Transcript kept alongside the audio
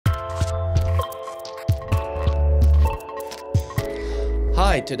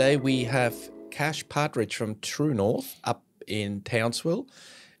Hi, today we have Kash Partridge from True North up in Townsville.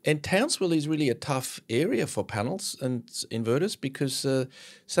 And Townsville is really a tough area for panels and inverters because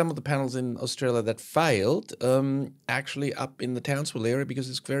some of the panels in Australia that failed actually up in the Townsville area because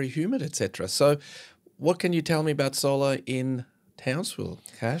it's very humid, etc. So what can you tell me about solar in Townsville,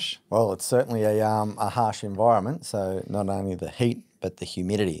 Kash? Well, it's certainly a harsh environment, so not only the heat but the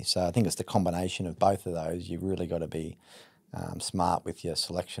humidity. So I think it's the combination of both of those. You've really got to be smart with your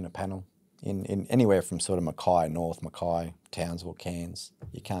selection of panel. In anywhere from sort of Mackay North, Mackay, Townsville, Cairns,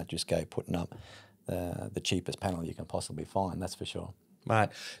 you can't just go putting up the cheapest panel you can possibly find, that's for sure. Right.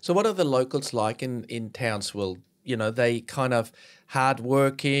 So what are the locals like in Townsville? You know, they kind of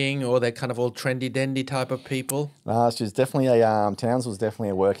hard-working or they're kind of all trendy-dandy type of people? It's just definitely Townsville's definitely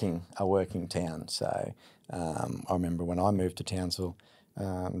a working town. So I remember when I moved to Townsville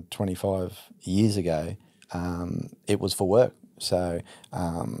 25 years ago, it was for work. So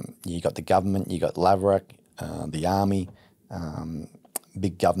you got the government, you got Laverack, the army,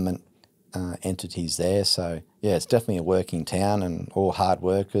 big government entities there. So yeah, it's definitely a working town and all hard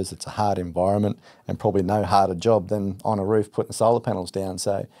workers. It's a hard environment and probably no harder job than on a roof putting solar panels down.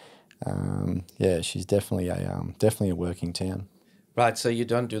 So yeah, she's definitely a working town. Right, so you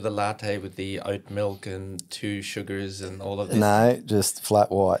don't do the latte with the oat milk and 2 sugars and all of this? No, just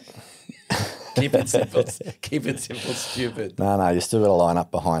flat white. Keep it simple. Keep it simple, stupid. No, you still got to line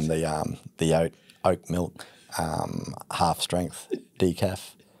up behind the oat milk, half strength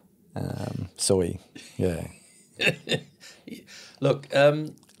decaf, soy. Yeah. Look,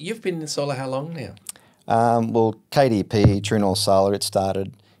 you've been in solar how long now? Well, KDP True North Solar, it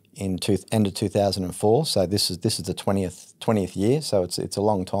started in end of 2004. So this is the 20th year. So it's a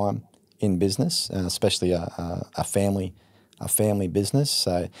long time in business, especially a family business.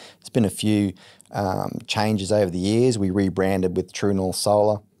 So there's been a few changes over the years. We rebranded with True North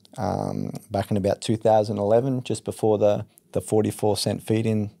Solar back in about 2011, just before the 44-cent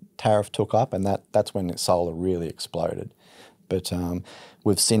feed-in tariff took up, and that's when solar really exploded. But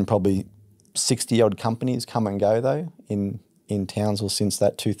we've seen probably 60-odd companies come and go, though, in Townsville since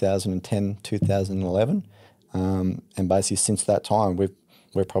that 2010, 2011. And basically since that time,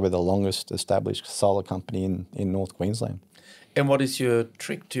 we're probably the longest established solar company in North Queensland. And what is your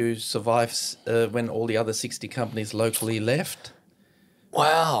trick to survive when all the other 60 companies locally left?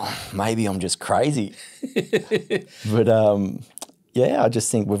 Well, maybe I'm just crazy. But yeah, I just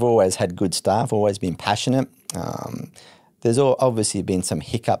think we've always had good staff, always been passionate. There's obviously been some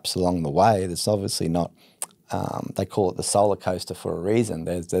hiccups along the way. There's obviously not, they call it the solar coaster for a reason.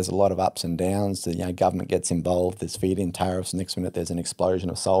 There's a lot of ups and downs. The government gets involved, there's feed-in tariffs, next minute there's an explosion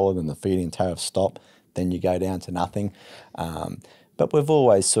of solar, then the feed-in tariffs stop, then you go down to nothing. But we've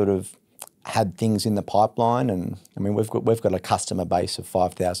always sort of had things in the pipeline, and I mean we've got a customer base of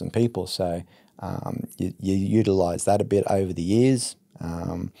 5,000 people, so you utilise that a bit over the years.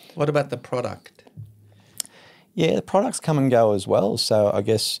 What about the product? Yeah, the products come and go as well. So I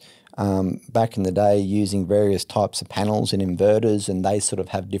guess back in the day, using various types of panels and inverters, and they sort of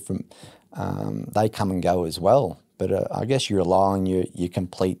have different, they come and go as well. But I guess you rely on your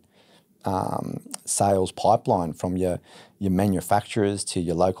complete sales pipeline from your manufacturers to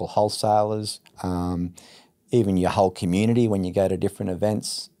your local wholesalers, even your whole community when you go to different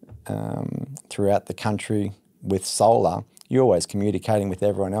events throughout the country with solar. You're always communicating with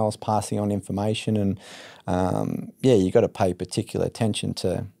everyone else, passing on information, and yeah, you've got to pay particular attention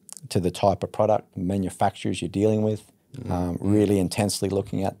to the type of product manufacturers you're dealing with, really intensely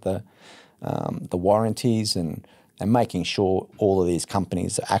looking at the warranties and making sure all of these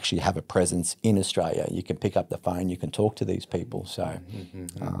companies actually have a presence in Australia. You can pick up the phone, you can talk to these people. So,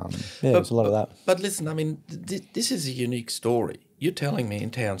 yeah, there's a lot of that. But listen, I mean, this is a unique story. You're telling me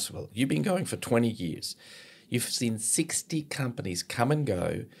in Townsville, you've been going for 20 years. You've seen 60 companies come and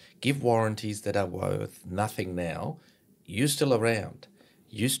go, give warranties that are worth nothing now. You're still around.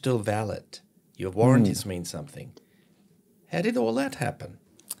 You're still valid. Your warranties mean something. How did all that happen?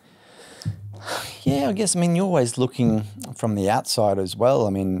 Yeah, I guess, I mean, you're always looking from the outside as well. I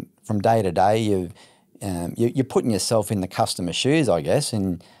mean, from day to day, you're putting yourself in the customer's shoes, I guess,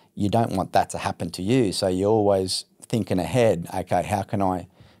 and you don't want that to happen to you. So you're always thinking ahead, okay, how can I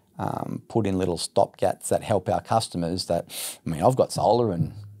put in little stopgaps that help our customers that, I mean, I've got solar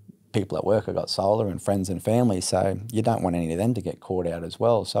and people at work have got solar and friends and family, so you don't want any of them to get caught out as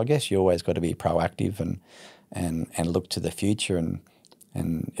well. So I guess you always got to be proactive and look to the future and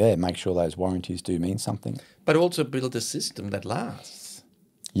yeah, make sure those warranties do mean something. But also build a system that lasts.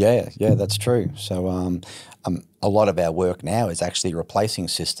 Yeah, that's true. So a lot of our work now is actually replacing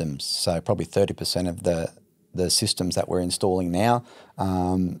systems. So probably 30% of the systems that we're installing now,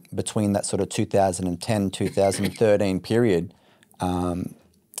 between that sort of 2010, 2013 period,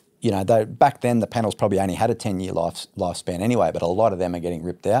 back then the panels probably only had a 10-year lifespan anyway, but a lot of them are getting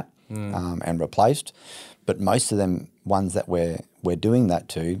ripped out and replaced. But most of them, ones that we're doing that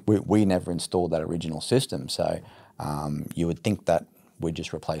to, we never installed that original system. So you would think that we're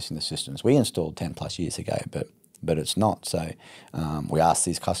just replacing the systems we installed 10 plus years ago, but it's not. So we ask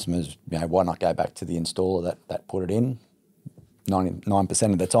these customers, why not go back to the installer that put it in?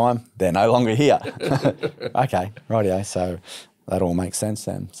 99% of the time, they're no longer here. Okay, rightio. So that all makes sense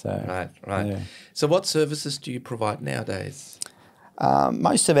then. So Right. Yeah. So what services do you provide nowadays?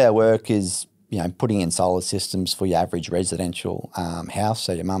 Most of our work is, putting in solar systems for your average residential house,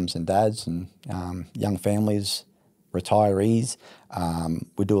 so your mums and dads and young families, retirees.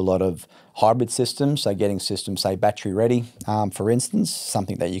 We do a lot of hybrid systems, so getting systems, say, battery ready, for instance,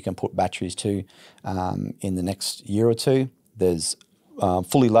 something that you can put batteries to in the next year or two. There's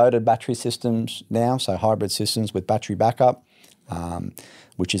fully loaded battery systems now, so hybrid systems with battery backup,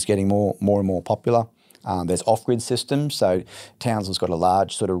 which is getting more and more popular. There's off-grid systems, so Townsville's got a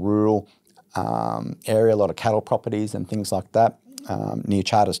large sort of rural area, a lot of cattle properties and things like that, near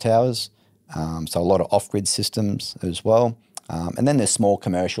Charters Towers. So a lot of off-grid systems as well. And then there's small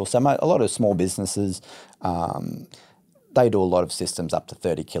commercial. So a lot of small businesses, they do a lot of systems up to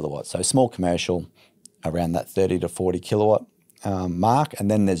 30 kilowatts. So small commercial around that 30 to 40 kilowatt mark. And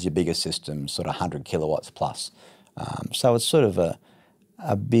then there's your bigger systems, sort of 100 kilowatts plus. So it's sort of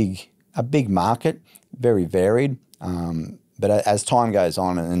a big market, very varied. But as time goes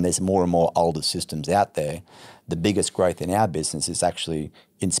on and there's more and more older systems out there, the biggest growth in our business is actually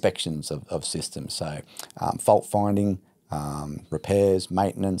inspections of systems. So fault finding, repairs,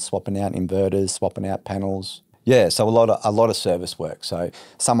 maintenance, swapping out inverters, swapping out panels. Yeah, so a lot of service work. So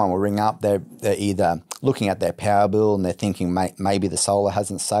someone will ring up, they're either looking at their power bill and they're thinking maybe the solar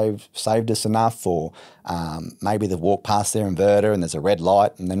hasn't saved us enough, or maybe they've walked past their inverter and there's a red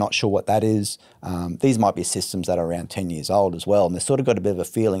light and they're not sure what that is. These might be systems that are around 10 years old as well, and they've sort of got a bit of a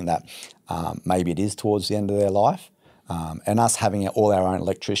feeling that maybe it is towards the end of their life. And us having all our own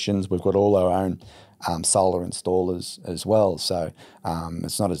electricians, we've got all our own solar installers as well. So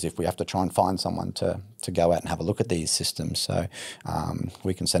it's not as if we have to try and find someone to go out and have a look at these systems. So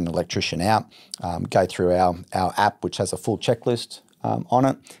we can send an electrician out, go through our app, which has a full checklist on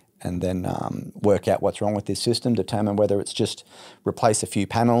it, and then work out what's wrong with this system, determine whether it's just replace a few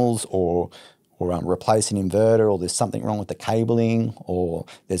panels or replace an inverter, or there's something wrong with the cabling, or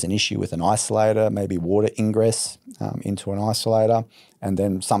there's an issue with an isolator, maybe water ingress into an isolator, and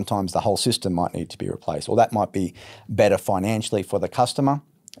then sometimes the whole system might need to be replaced. Or that might be better financially for the customer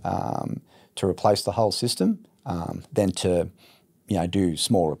to replace the whole system than to do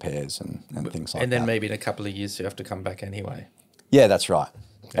small repairs and things like that. And then maybe in a couple of years you have to come back anyway. Yeah, that's right.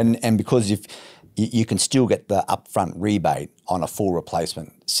 Okay. And because if you can still get the upfront rebate on a full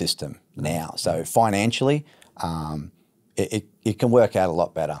replacement system now. So financially, it can work out a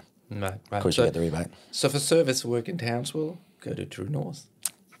lot better because you get the rebate. So for service work in Townsville, go to True North.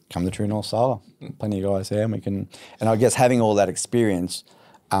 Come to True North Solar. Plenty of guys there, and I guess having all that experience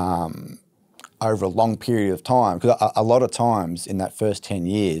over a long period of time, because a lot of times in that first 10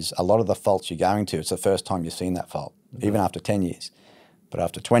 years, a lot of the faults you're going to, it's the first time you've seen that fault, even after 10 years. But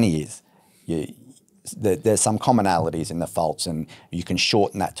after 20 years, there's some commonalities in the faults, and you can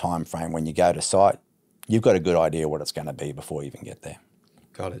shorten that time frame when you go to site. You've got a good idea what it's going to be before you even get there.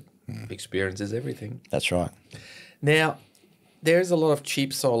 Got it. Experience is everything. That's right. Now, there's a lot of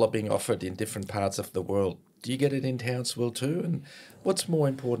cheap solar being offered in different parts of the world. Do you get it in Townsville too? And what's more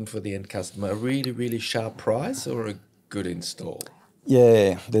important for the end customer, a really, really sharp price or a good install?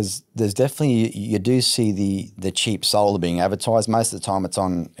 Yeah, there's definitely, you do see the cheap solar being advertised. Most of the time it's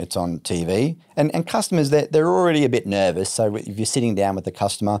on TV. And customers, they're already a bit nervous. So if you're sitting down with the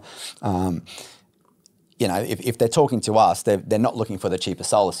customer, if they're talking to us, they're not looking for the cheaper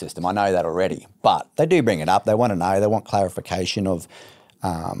solar system. I know that already. But they do bring it up. They want to know. They want clarification of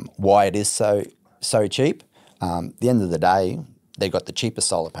why it is so cheap. At the end of the day, they've got the cheapest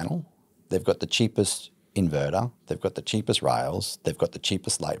solar panel. They've got the cheapest inverter. They've got the cheapest rails. They've got the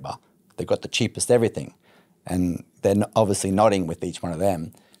cheapest labour. They've got the cheapest everything. And they're obviously nodding with each one of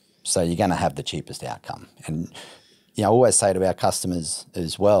them. So you're going to have the cheapest outcome. And I always say to our customers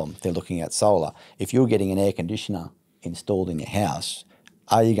as well, if they're looking at solar, if you're getting an air conditioner installed in your house,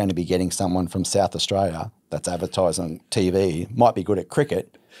 are you going to be getting someone from South Australia that's advertised on TV, might be good at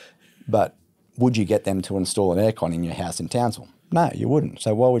cricket, but would you get them to install an aircon in your house in Townsville? No, you wouldn't.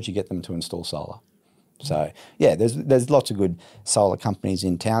 So why would you get them to install solar? So yeah, there's lots of good solar companies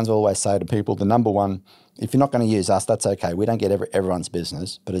in towns. I always say to people, the number one, if you're not going to use us, that's okay. We don't get everyone's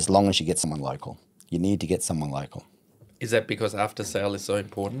business, but as long as you get someone local, you need to get someone local. Is that because after sale is so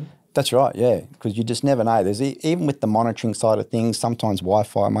important? That's right, yeah, because you just never know. There's even with the monitoring side of things, sometimes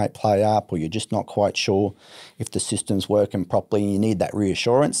Wi-Fi might play up, or you're just not quite sure if the system's working properly. You need that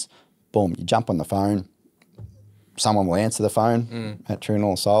reassurance. Boom, you jump on the phone. Someone will answer the phone at True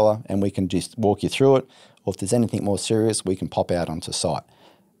North Solar, and we can just walk you through it. Or if there's anything more serious, we can pop out onto site.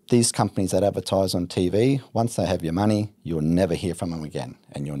 These companies that advertise on TV, once they have your money, you'll never hear from them again,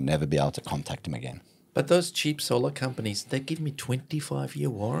 and you'll never be able to contact them again. But those cheap solar companies, they give me 25-year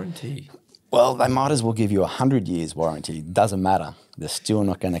warranty. Well, they might as well give you 100 years warranty. Doesn't matter. They're still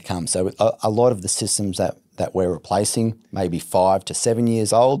not going to come. So a lot of the systems that we're replacing, maybe 5 to 7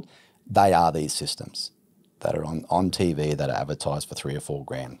 years old, they are these systems that are on TV that are advertised for $3 or $4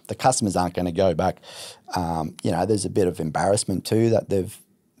 grand. The customers aren't going to go back. There's a bit of embarrassment too that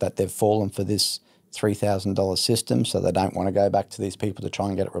they've fallen for this $3,000 system, so they don't want to go back to these people to try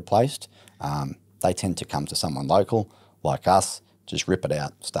and get it replaced. They tend to come to someone local like us, just rip it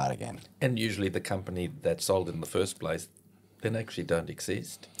out, start again. And usually the company that sold in the first place, then actually don't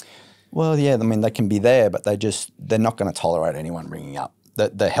exist. Well, yeah, I mean, they can be there, but they're not going to tolerate anyone ringing up.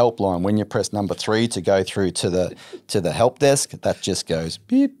 The helpline, when you press number 3 to go through to the help desk, that just goes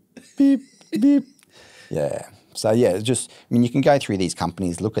beep, beep, beep. Yeah. So, yeah, you can go through these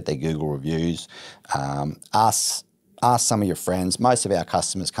companies, look at their Google reviews, ask some of your friends. Most of our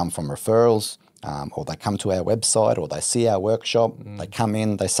customers come from referrals, or they come to our website, or they see our workshop. They come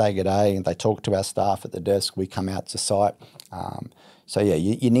in, they say good day, and they talk to our staff at the desk. We come out to site.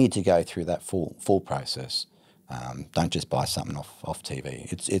 You need to go through that full process. Don't just buy something off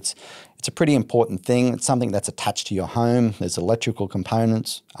TV. It's a pretty important thing. It's something that's attached to your home. There's electrical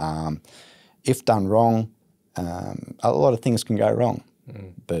components. If done wrong, a lot of things can go wrong.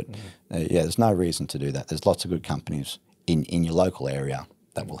 There's no reason to do that. There's lots of good companies in your local area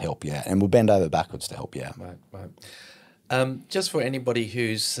that will help you out, and we'll bend over backwards to help you out. Right. Just for anybody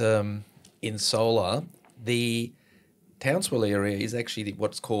who's in solar, the Townsville area is actually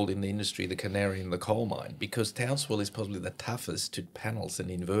what's called in the industry the canary in the coal mine, because Townsville is probably the toughest to panels and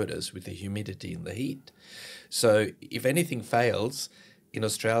inverters with the humidity and the heat. So if anything fails in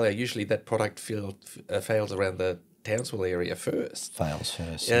Australia, usually that product fails around the Townsville area first. Fails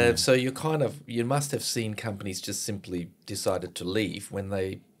first. Yeah. So you must have seen companies just simply decided to leave when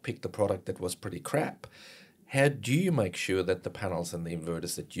they picked a product that was pretty crap. How do you make sure that the panels and the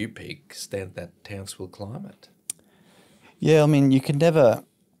inverters that you pick stand that Townsville climate? Yeah, I mean, you can never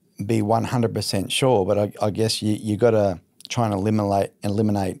be 100% sure, but I guess you got to try and eliminate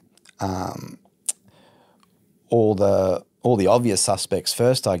all the obvious suspects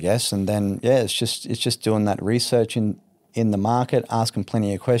first, I guess, and then it's just doing that research in the market, asking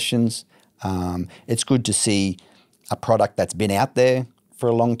plenty of questions. It's good to see a product that's been out there for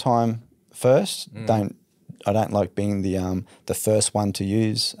a long time first. I don't like being the first one to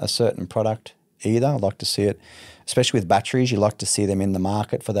use a certain product either. I like to see it, especially with batteries. You like to see them in the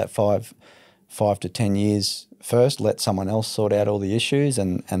market for that 5 to 10 years first. Let someone else sort out all the issues,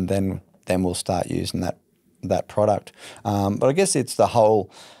 and then we'll start using that product. But I guess it's the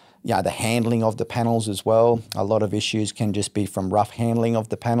whole, the handling of the panels as well. A lot of issues can just be from rough handling of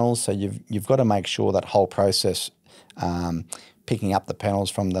the panels. So you've got to make sure that whole process, picking up the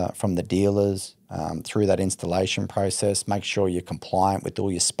panels from the dealers, through that installation process, make sure you're compliant with all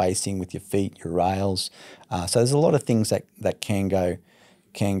your spacing with your feet, your rails. So there's a lot of things that can go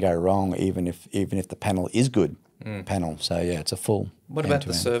wrong, even if the panel is good panel. So it's a full. What about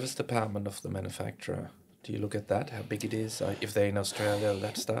the service department of the manufacturer? Do you look at that, how big it is, if they're in Australia,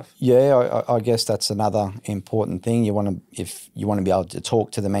 that stuff? Yeah, I guess that's another important thing. If you want to be able to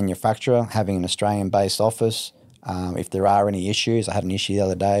talk to the manufacturer, having an Australian-based office. If there are any issues, I had an issue the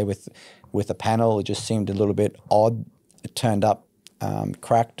other day with a panel. It just seemed a little bit odd. It turned up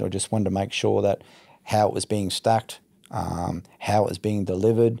cracked. I just wanted to make sure that how it was being stacked, how it was being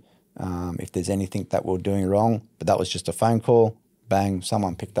delivered, if there's anything that we're doing wrong. But that was just a phone call. Bang,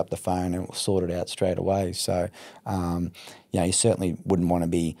 someone picked up the phone and it was sorted out straight away. So, you certainly wouldn't want to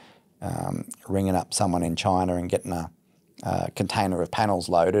be ringing up someone in China and getting a container of panels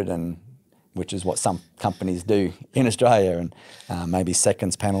loaded, which is what some companies do in Australia, and maybe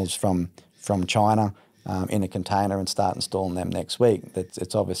seconds panels from China in a container and start installing them next week.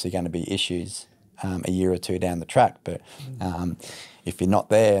 It's obviously going to be issues a year or two down the track. But if you're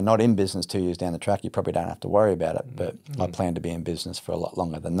not in business 2 years down the track, you probably don't have to worry about it. But I plan to be in business for a lot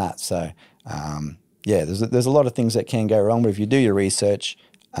longer than that. So, there's a lot of things that can go wrong. But if you do your research,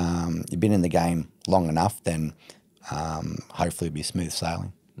 you've been in the game long enough, then hopefully it'll be smooth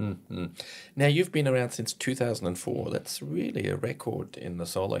sailing. Mm-hmm. Now, you've been around since 2004. That's really a record in the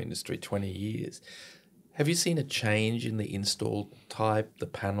solar industry, 20 years. Have you seen a change in the install type, the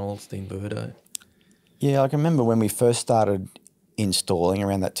panels, the inverter? Yeah, I can remember when we first started installing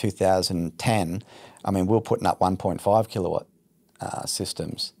around that 2010, I mean, we were putting up 1.5 kilowatt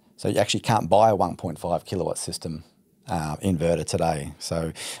systems. So you actually can't buy a 1.5 kilowatt system inverter today.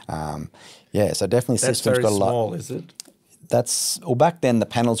 So, so definitely That's systems very got a lot. small, is it? Well, back then the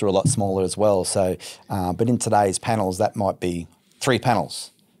panels were a lot smaller as well. So, but in today's panels, that might be 3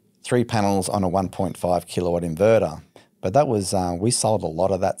 panels on a 1.5 kilowatt inverter. But that was, we sold a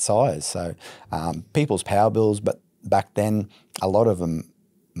lot of that size. So people's power bills, but back then a lot of them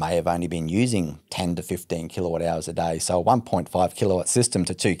may have only been using 10 to 15 kilowatt hours a day. So a 1.5 kilowatt system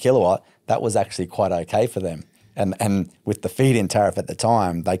to 2 kilowatt, that was actually quite okay for them. And with the feed-in tariff at the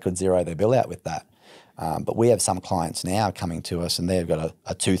time, they could zero their bill out with that. But we have some clients now coming to us and they've got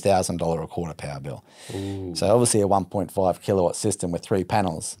a $2,000 a quarter power bill. Ooh. So obviously a 1.5 kilowatt system with 3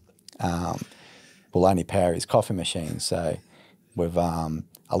 panels will only power his coffee machine. So we've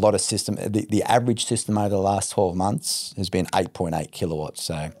a lot of system, the average system over the last 12 months has been 8.8 kilowatts.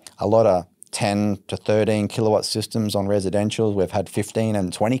 So a lot of 10 to 13 kilowatt systems on residential. We've had 15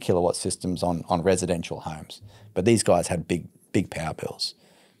 and 20 kilowatt systems on residential homes. But these guys had big power bills.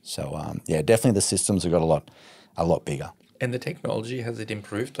 So definitely the systems have got a lot bigger. And the technology, has it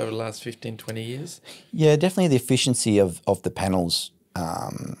improved over the last 15, 20 years? Yeah, definitely the efficiency of the panels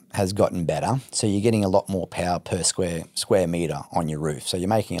has gotten better. So you're getting a lot more power per square metre on your roof. So you're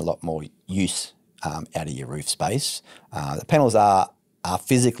making a lot more use out of your roof space. The panels are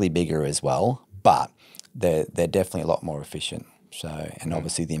physically bigger as well, but they're definitely a lot more efficient. So, and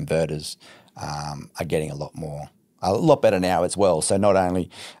obviously the inverters are getting a lot better now as well. So not only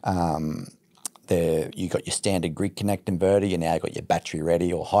you got your standard grid connect inverter, you now got your battery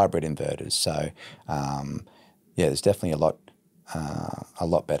ready or hybrid inverters. So there's definitely a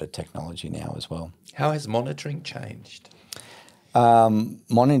lot better technology now as well. How has monitoring changed?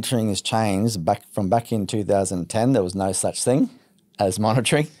 Monitoring has changed. Back in 2010, there was no such thing as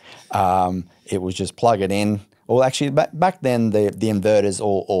monitoring. It was just plug it in. Well, actually, back then the inverters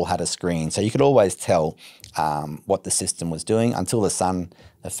all had a screen, so you could always tell what the system was doing until the sun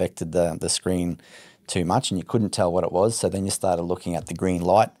affected the screen too much, and you couldn't tell what it was. So then you started looking at the green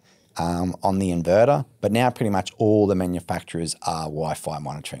light on the inverter. But now pretty much all the manufacturers are Wi-Fi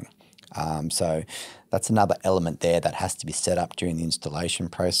monitoring. So that's another element there that has to be set up during the installation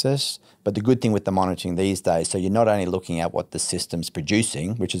process. But the good thing with the monitoring these days, so you're not only looking at what the system's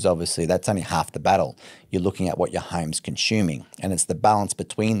producing, which is obviously, that's only half the battle. You're looking at what your home's consuming. And it's the balance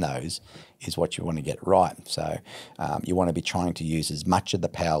between those is what you want to get right. So you want to be trying to use as much of the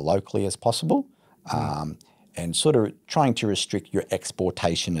power locally as possible. And sort of trying to restrict your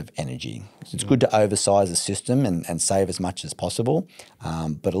exportation of energy. So it's good to oversize the system and save as much as possible,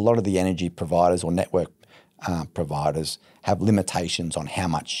 but a lot of the energy providers or network providers have limitations on how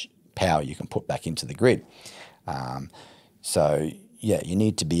much power you can put back into the grid. You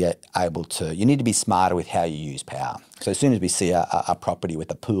need to be you need to be smarter with how you use power. So as soon as we see a property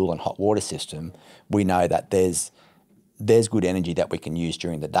with a pool and hot water system, we know that there's good energy that we can use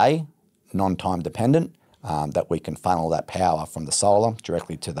during the day, non-time dependent, that we can funnel that power from the solar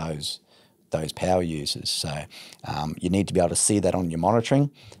directly to those power users. So you need to be able to see that on your monitoring,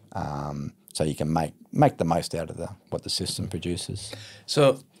 so you can make the most out of what the system produces.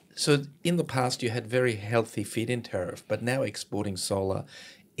 So in the past you had very healthy feed-in tariff, but now exporting solar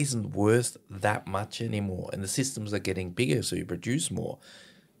isn't worth that much anymore, and the systems are getting bigger, so you produce more.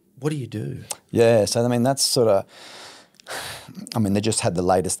 What do you do? Yeah, so I mean that's sort of. They just had the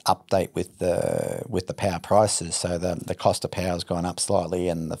latest update with the power prices, so the cost of power has gone up slightly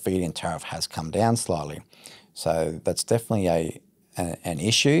and the feed-in tariff has come down slightly. So that's definitely an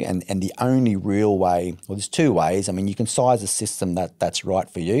issue, and the only real way, well, there's 2 ways. You can size a system that's right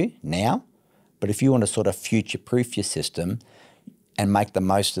for you now, but if you want to sort of future-proof your system and make the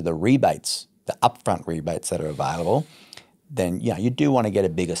most of the rebates, the upfront rebates that are available, then you do want to get a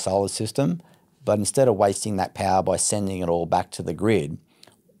bigger solar system. But instead of wasting that power by sending it all back to the grid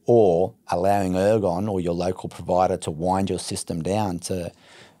or allowing Ergon or your local provider to wind your system down to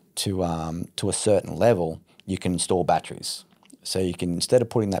a certain level, you can install batteries. So you can, instead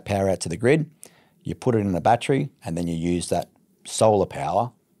of putting that power out to the grid, you put it in a battery and then you use that solar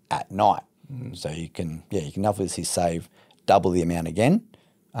power at night. So you can obviously save double the amount again.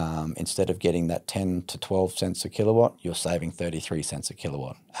 Instead of getting that 10 to 12 cents a kilowatt, you're saving 33 cents a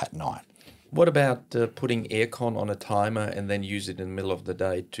kilowatt at night. What about putting aircon on a timer and then use it in the middle of the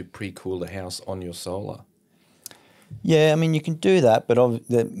day to pre-cool the house on your solar? Yeah, I mean, you can do that, but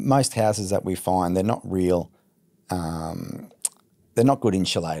most houses that we find, they're not real, they're not good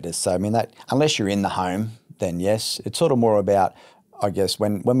insulators. So, I mean, that unless you're in the home, then yes. It's sort of more about, I guess,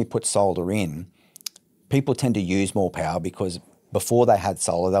 when we put solar in, people tend to use more power because before they had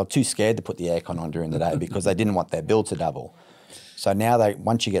solar, they were too scared to put the aircon on during the day because they didn't want their bill to double. So now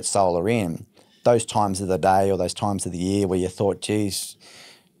once you get solar in, those times of the day or those times of the year where you thought, geez,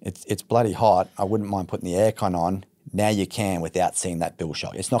 it's bloody hot, I wouldn't mind putting the aircon on. Now you can without seeing that bill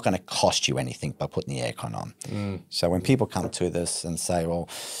shock. It's not going to cost you anything by putting the aircon on. So when people come to this and say, well,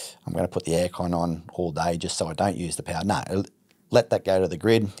 I'm going to put the aircon on all day just so I don't use the power. No, let that go to the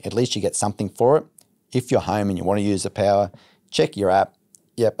grid. At least you get something for it. If you're home and you want to use the power, check your app.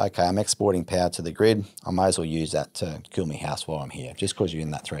 Yep, okay, I'm exporting power to the grid. I may as well use that to cool my house while I'm here, just because you're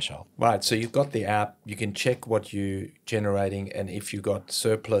in that threshold. Right, so you've got the app. You can check what you're generating, and if you've got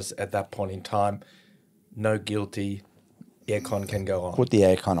surplus at that point in time, no guilty, aircon can go on. Put the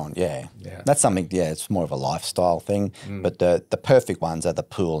aircon on, yeah. That's something, it's more of a lifestyle thing. But the perfect ones are the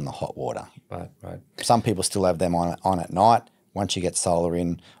pool and the hot water. Right. Some people still have them on at night. Once you get solar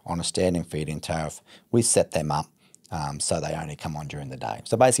in on a standing feed-in tariff, we set them up so they only come on during the day.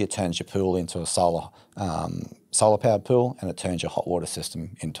 So basically it turns your pool into a solar-powered pool, and it turns your hot water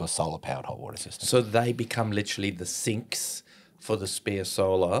system into a solar-powered hot water system. So they become literally the sinks for the spare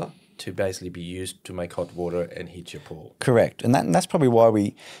solar to basically be used to make hot water and heat your pool. Correct. And that's probably why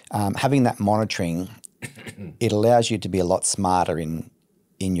we, having that monitoring, it allows you to be a lot smarter in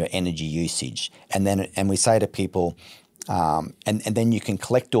your energy usage. And we say to people, and then you can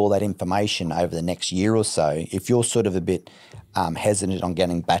collect all that information over the next year or so. If you're sort of a bit hesitant on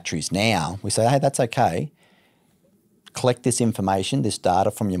getting batteries now, we say, hey, that's okay. Collect this information, this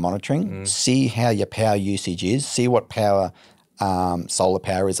data from your monitoring, see how your power usage is, see what power solar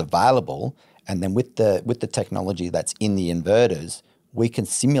power is available, and then with the technology that's in the inverters, we can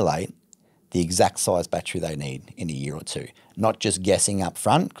simulate the exact size battery they need in a year or two. Not just guessing up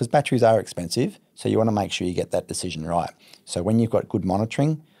front, because batteries are expensive, so you want to make sure you get that decision right. So when you've got good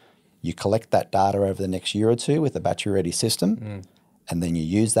monitoring, you collect that data over the next year or two with a battery-ready system, and then you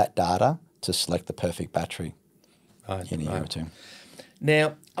use that data to select the perfect battery in a year or two.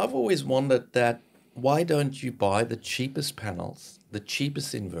 Now, I've always wondered that why don't you buy the cheapest panels, the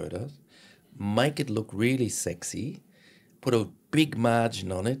cheapest inverters, make it look really sexy, put a big margin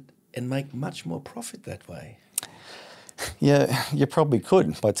on it, and make much more profit that way? Yeah, you probably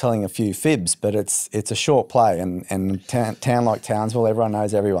could by telling a few fibs, but it's a short play, and town like Townsville, everyone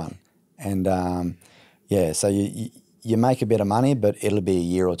knows everyone. And so you make a bit of money, but it'll be a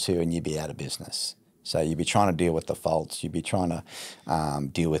year or two and you'll be out of business. So you'd be trying to deal with the faults. You'd be trying to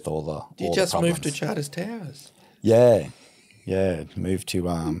deal with all the Do you just move to Charters Towers? Yeah, move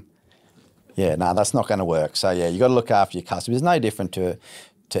to no, that's not going to work. So you got to look after your customers. It's no different to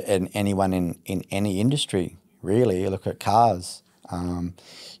anyone in any industry, really. You look at cars.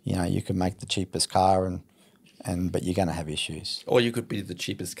 You can make the cheapest car, but you're going to have issues. Or you could be the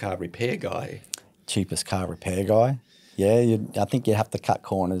cheapest car repair guy. Cheapest car repair guy. Yeah, I think you have to cut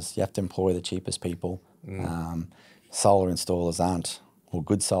corners. You have to employ the cheapest people. Solar installers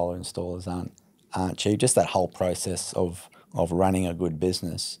good solar installers aren't cheap. Just that whole process of running a good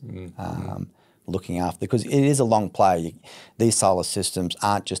business, looking after, because it is a long play. These solar systems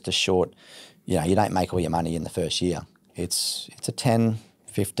aren't just a short, you don't make all your money in the first year. It's a 10,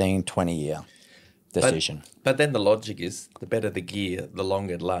 15, 20 year decision. But then the logic is the better the gear, the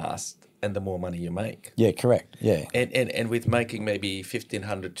longer it lasts, and the more money you make. Yeah, correct. Yeah. And with making maybe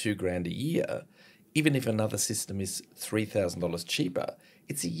 $1,500, $2,000 a year, even if another system is $3,000 cheaper,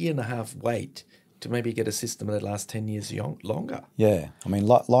 it's a year and a half wait to maybe get a system that lasts 10 years longer. Yeah. I mean,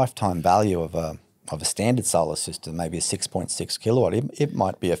 lifetime value of a standard solar system, maybe a 6.6 kilowatt, it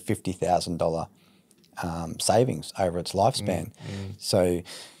might be a $50,000 savings over its lifespan. So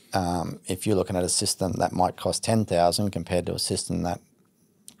if you're looking at a system that might cost $10,000 compared to a system that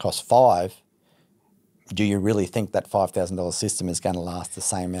costs $5,000, do you really think that $5,000 system is going to last the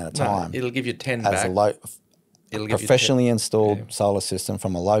same amount of time? No, it'll give you 10 as back. A professionally installed solar system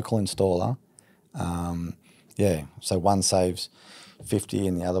from a local installer. So one saves 50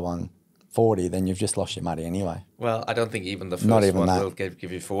 and the other one 40, then you've just lost your money anyway. Well, I don't think even the first one will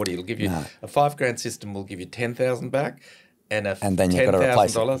give you 40. It'll give you a $5,000 system will give you 10,000 back, and then you've got to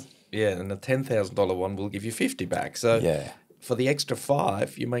replace it. Yeah, and a $10,000 one will give you 50 back. So for the extra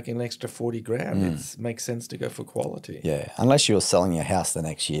 5, you're making an extra 40 grand. It makes sense to go for quality. Yeah, unless you're selling your house the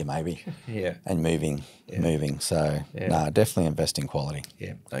next year, maybe. Yeah, and moving. So no, definitely invest in quality.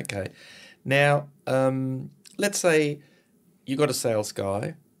 Yeah. Okay. Now, let's say you got a sales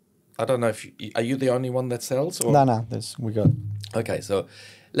guy. I don't know if are you the only one that sells? Or? No, we got. Okay, so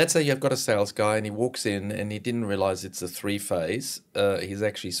let's say you've got a sales guy and he walks in and he didn't realize it's a three-phase. He's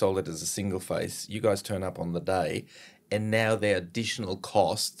actually sold it as a single phase. You guys turn up on the day, and now there are additional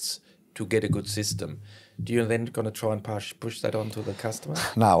costs to get a good system. Do you then going to try and push that on to the customer?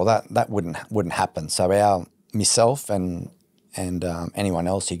 No, well, that wouldn't happen. So myself and anyone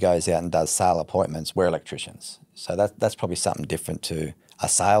else who goes out and does sale appointments, we're electricians. So that's probably something different to a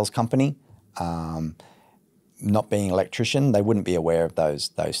sales company. Not being an electrician, they wouldn't be aware of those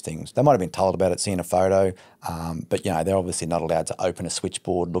things. They might have been told about it, seen a photo, but they're obviously not allowed to open a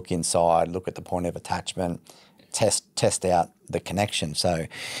switchboard, look inside, look at the point of attachment, test out the connection. So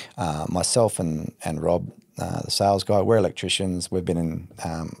myself and Rob, the sales guy, we're electricians. We've been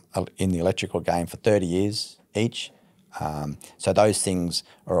in the electrical game for 30 years each. So those things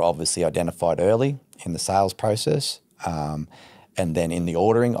are obviously identified early in the sales process. And then in the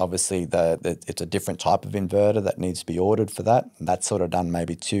ordering, obviously, it's a different type of inverter that needs to be ordered for that. And that's sort of done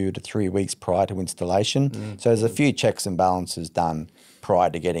maybe 2 to 3 weeks prior to installation. So there's a few checks and balances done prior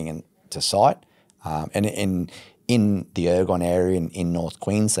to getting into site. And in the Ergon area in North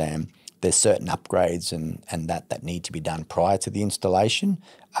Queensland, there's certain upgrades and that need to be done prior to the installation.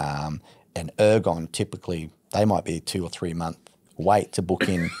 And Ergon, typically, they might be a 2 or 3 month wait to book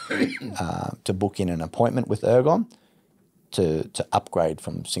in an appointment with Ergon. To upgrade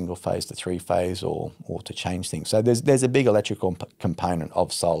from single phase to three phase or to change things. So there's a big electrical component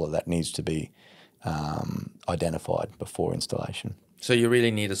of solar that needs to be identified before installation. So you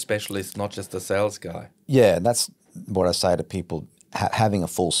really need a specialist, not just a sales guy. Yeah, that's what I say to people, having a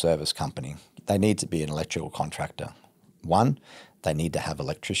full service company. They need to be an electrical contractor. One, they need to have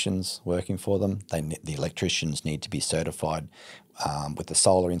electricians working for them. The electricians need to be certified with the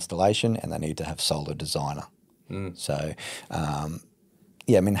solar installation, and they need to have solar designer. So,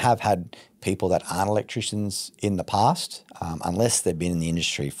 have had people that aren't electricians in the past, unless they've been in the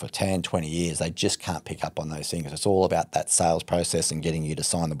industry for 10, 20 years, they just can't pick up on those things. It's all about that sales process and getting you to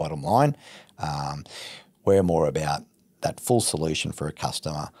sign the bottom line. We're more about that full solution for a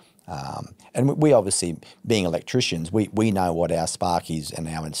customer. And we obviously, being electricians, we know what our Sparkies and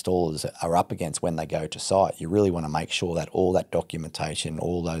our installers are up against when they go to site. You really want to make sure that all that documentation,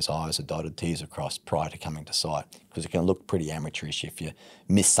 all those I's are dotted, T's are crossed prior to coming to site, because it can look pretty amateurish if you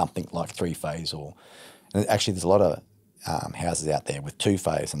miss something like three phase and actually there's a lot of houses out there with two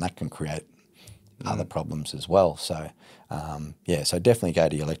phase, and that can create other problems as well. So, so definitely go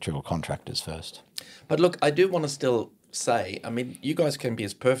to your electrical contractors first. But look, I do want to still say, you guys can be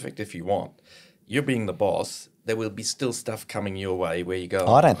as perfect if you want. You're being the boss. There will be still stuff coming your way where you go.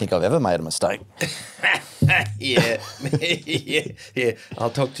 I don't think I've ever made a mistake. yeah. I'll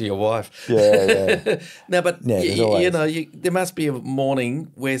talk to your wife. Yeah. No, but there must be a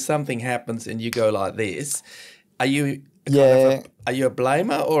morning where something happens and you go like this. Are you are you a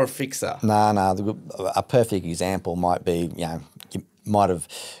blamer or a fixer? No. A perfect example might be, you might have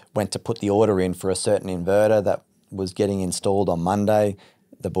went to put the order in for a certain inverter that was getting installed on Monday.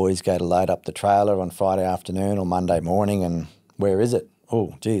 The boys go to load up the trailer on Friday afternoon or Monday morning, and where is it?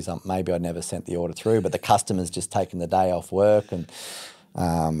 Oh, geez, maybe I never sent the order through, but the customer's just taken the day off work and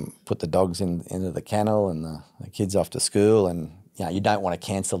put the dogs into the kennel and the kids off to school, and you don't want to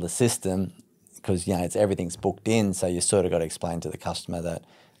cancel the system because everything's booked in, so you sort of got to explain to the customer that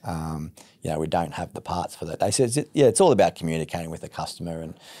we don't have the parts for that. They said, it's all about communicating with the customer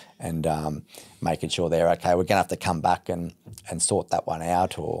and making sure they're okay. We're going to have to come back and sort that one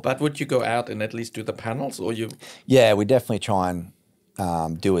out. But would you go out and at least do the panels, or you? Yeah, we definitely try and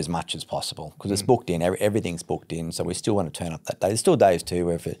do as much as possible because it's booked in. Everything's booked in, so we still want to turn up that day. There's still days too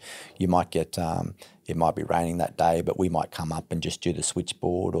where you might get it might be raining that day, but we might come up and just do the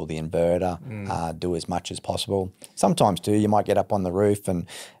switchboard or the inverter, do as much as possible. Sometimes too, you might get up on the roof and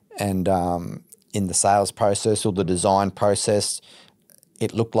in the sales process or the design process,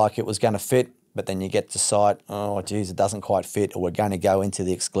 it looked like it was going to fit, but then you get to site, oh geez, it doesn't quite fit, or we're going to go into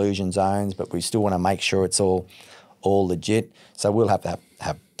the exclusion zones, but we still want to make sure it's all legit. So we'll have to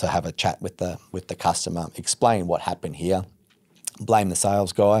have a chat with the customer, explain what happened here, blame the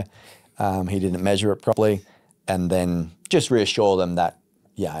sales guy, he didn't measure it properly, and then just reassure them that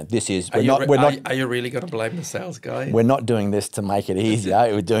this is. Are you really going to blame the sales guy? We're not doing this to make it easier.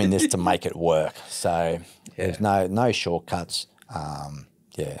 We're doing this to make it work. So there's no shortcuts.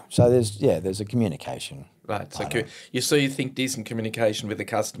 So there's a communication. Right. So you think decent communication with the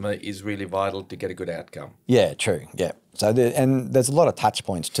customer is really vital to get a good outcome? Yeah, true. Yeah. So and there's a lot of touch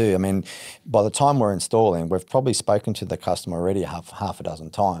points too. I mean, by the time we're installing, we've probably spoken to the customer already half a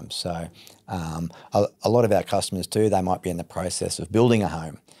dozen times. So a lot of our customers too, they might be in the process of building a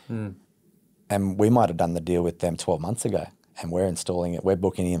home. And we might have done the deal with them 12 months ago, and we're installing it. We're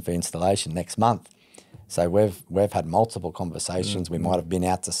booking in for installation next month. So we've had multiple conversations. We might have been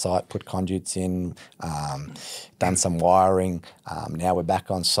out to site, put conduits in, done some wiring. Now we're back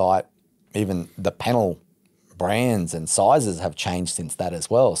on site. Even the panel brands and sizes have changed since that as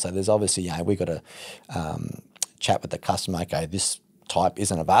well. So there's obviously, we've got to chat with the customer. Okay, this type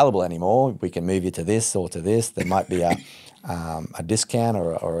isn't available anymore. We can move you to this or to this. There might be a discount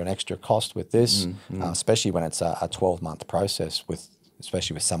or an extra cost with this, especially when it's a 12-month process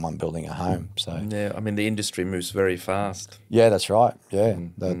especially with someone building a home. So yeah, I mean, the industry moves very fast. Yeah, that's right. Yeah,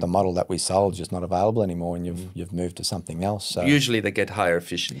 the model that we sold is just not available anymore, and you've moved to something else. So usually they get higher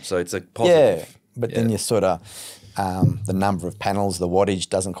efficient, so it's a positive. Yeah, but then you sort of the number of panels, the wattage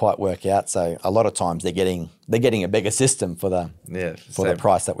doesn't quite work out. So a lot of times they're getting a bigger system for the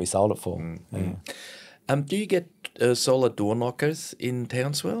price that we sold it for. Do you get solar door knockers in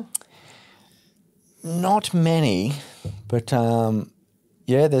Townsville? Not many, but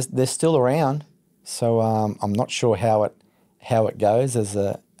yeah, they're still around. So I'm not sure how it goes as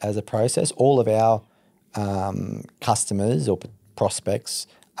a process. All of our customers or prospects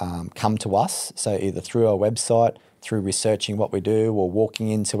come to us. So either through our website, through researching what we do, or walking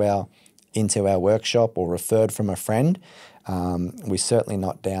into our workshop, or referred from a friend. We're certainly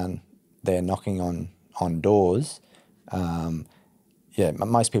not down there knocking on doors.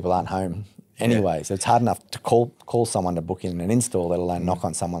 Most people aren't home anyway, so it's hard enough to call someone to book in an install, let alone knock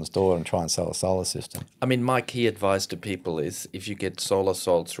on someone's door and try and sell a solar system. I mean, my key advice to people is if you get solar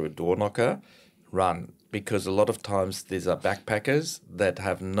sold through a door knocker, run, because a lot of times these are backpackers that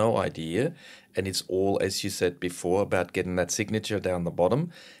have no idea, and it's all, as you said before, about getting that signature down the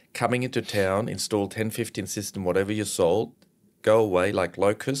bottom, coming into town, install 10, 15 system, whatever you sold, go away like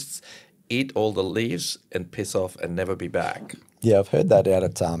locusts, eat all the leaves and piss off and never be back. Yeah, I've heard that out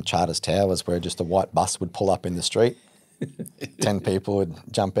at Charters Towers, where just a white bus would pull up in the street. 10 people would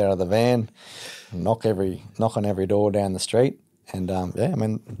jump out of the van, knock on every door down the street, and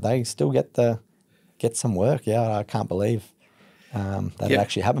they still get some work. Yeah, I can't believe that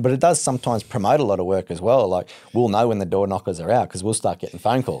actually happened. But it does sometimes promote a lot of work as well. Like, we'll know when the door knockers are out because we'll start getting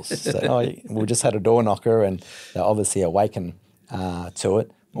phone calls. So, we just had a door knocker, and they're obviously awakened to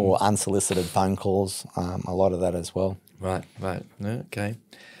it, or unsolicited phone calls. A lot of that as well. Right. Okay.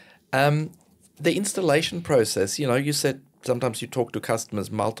 The installation process, you said sometimes you talk to customers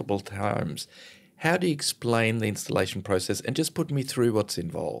multiple times. How do you explain the installation process, and just put me through what's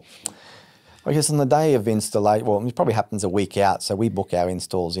involved? I guess on the day of installation, well, it probably happens a week out. So we book our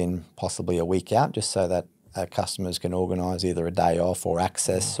installs in possibly a week out, just so that our customers can organise either a day off or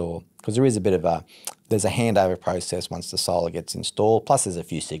access, or because there is a bit of there's a handover process once the solar gets installed, plus there's a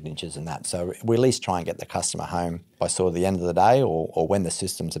few signatures and that. So we at least try and get the customer home by sort of the end of the day, or when the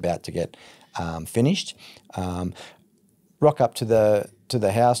system's about to get finished. Rock up to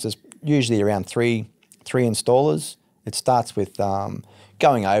the house. There's usually around three installers. It starts with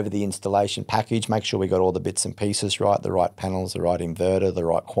going over the installation package, make sure we got all the bits and pieces right, the right panels, the right inverter, the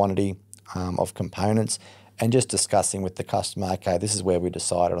right quantity of components, and just discussing with the customer, okay, this is where we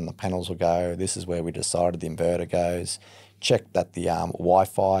decided on the panels will go, this is where we decided the inverter goes, check that the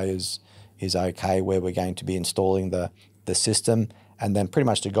Wi-Fi is okay where we're going to be installing the system, and then pretty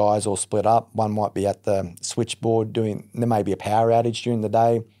much the guys all split up. One might be at the switchboard there may be a power outage during the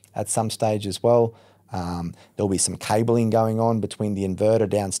day at some stage as well. There'll be some cabling going on between the inverter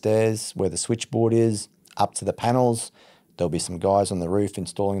downstairs where the switchboard is up to the panels. There'll be some guys on the roof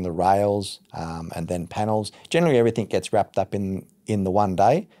installing the rails and then panels. Generally, everything gets wrapped up in the one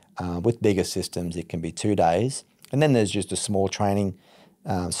day. With bigger systems, it can be 2 days. And then there's just a small training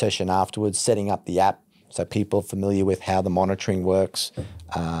session afterwards, setting up the app so people are familiar with how the monitoring works.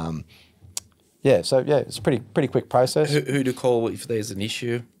 It's a pretty quick process. Who to call if there's an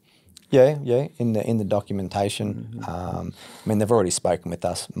issue? Yeah, in the documentation. They've already spoken with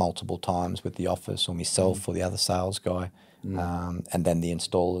us multiple times with the office, or myself, or the other sales guy, and then the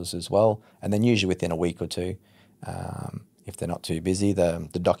installers as well. And then usually within a week or two, if they're not too busy,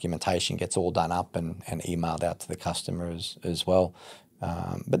 the documentation gets all done up and emailed out to the customers as well.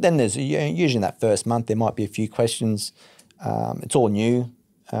 But then there's usually in that first month there might be a few questions. It's all new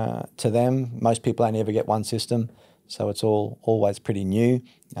to them. Most people only ever get one system, so it's always pretty new.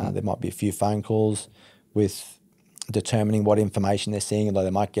 There might be a few phone calls with determining what information they're seeing, although they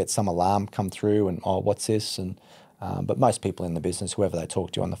might get some alarm come through and, oh, what's this? And but most people in the business, whoever they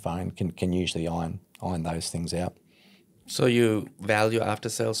talk to on the phone, can usually iron those things out. So you value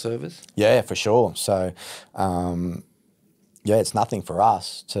after-sale service? Yeah, for sure. So, it's nothing for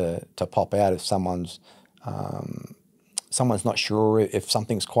us to pop out if someone's not sure if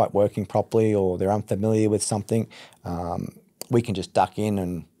something's quite working properly or they're unfamiliar with something. We can just duck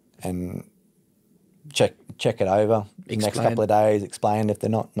in and check it over the next couple of days, explain if they're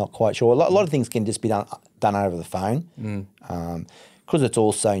not quite sure. A lot of things can just be done over the phone. Because it's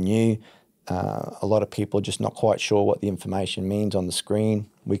all so new, a lot of people are just not quite sure what the information means on the screen.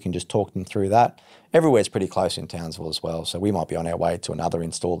 We can just talk them through that. Everywhere's pretty close in Townsville as well, so we might be on our way to another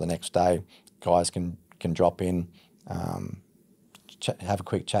install the next day. Guys can drop in, have a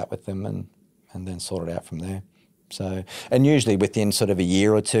quick chat with them and then sort it out from there. So, and usually within sort of a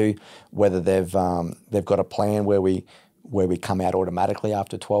year or two, whether they've got a plan where we come out automatically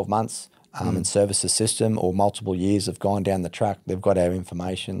after 12 months and service the system, or multiple years have gone down the track, they've got our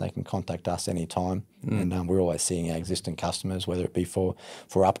information. They can contact us anytime, and we're always seeing our existing customers, whether it be for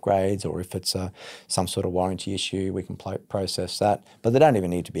upgrades or if it's some sort of warranty issue, we can process that. But they don't even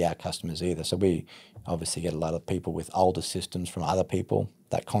need to be our customers either. So we obviously get a lot of people with older systems from other people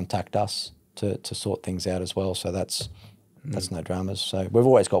that contact us to sort things out as well. So that's no dramas. So we've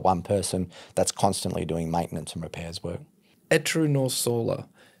always got one person that's constantly doing maintenance and repairs work. At True North Solar,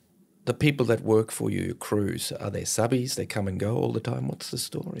 the people that work for you, your crews, are they subbies? They come and go all the time? What's the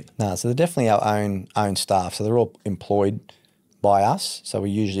story? No, so they're definitely our own staff. So they're all employed by us. So we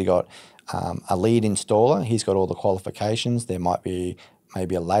usually got a lead installer. He's got all the qualifications. There might be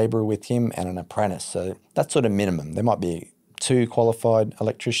maybe a labourer with him and an apprentice. So that's sort of minimum. There might be 2 qualified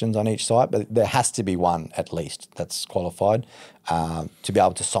electricians on each site, but there has to be one at least that's qualified to be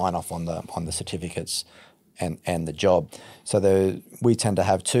able to sign off on the certificates and the job. So we tend to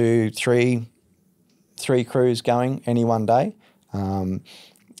have 2, 3 crews going any one day.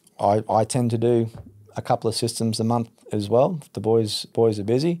 I tend to do a couple of systems a month as well. If the boys are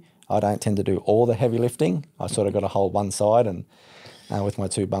busy, I don't tend to do all the heavy lifting. I sort of got to hold one side and with my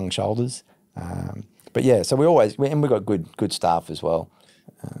 2 bung shoulders. But yeah, so we've got good staff as well.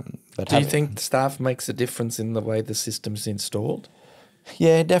 Do you think the staff makes a difference in the way the system's installed?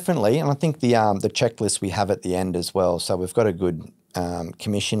 Yeah, definitely. And I think the checklist we have at the end as well. So we've got a good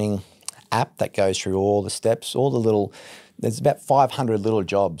commissioning app that goes through all the steps, there's about 500 little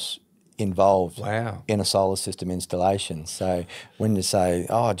jobs involved in a solar system installation. So when you say,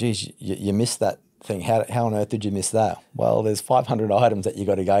 oh, geez, you missed that thing, how on earth did you miss that? Well, there's 500 items that you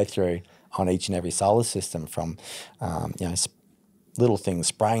got to go through on each and every solar system, from little things,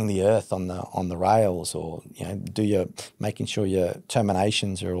 spraying the earth on the rails, or making sure your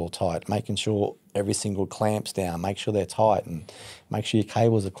terminations are all tight, making sure every single clamp's down, make sure they're tight, and make sure your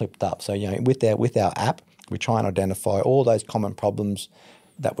cables are clipped up. So with our app, we try and identify all those common problems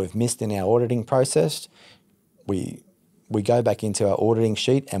that we've missed in our auditing process. We go back into our auditing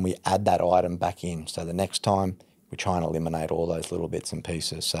sheet and we add that item back in. So the next time we try and eliminate all those little bits and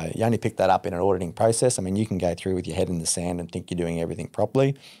pieces. So you only pick that up in an auditing process. I mean, you can go through with your head in the sand and think you're doing everything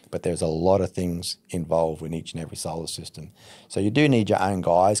properly, but there's a lot of things involved with each and every solar system. So you do need your own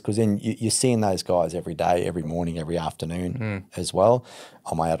guys, because then you're seeing those guys every day, every morning, every afternoon as well.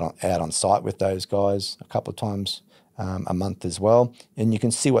 I'm out on site with those guys a couple of times a month as well. And you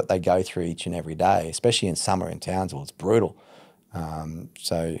can see what they go through each and every day, especially in summer in Townsville. It's brutal.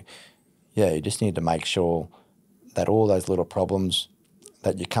 So yeah, you just need to make sure that all those little problems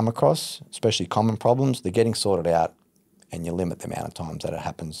that you come across, especially common problems, they're getting sorted out, and you limit the amount of times that it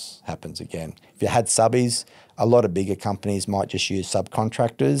happens again. If you had subbies, a lot of bigger companies might just use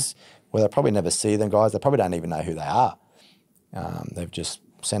subcontractors, where they probably never see them guys. They probably don't even know who they are. They've just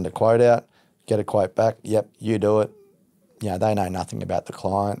send a quote out, get a quote back. Yep, you do it. They know nothing about the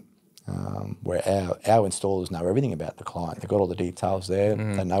client. Where our installers know everything about the client. They've got all the details there.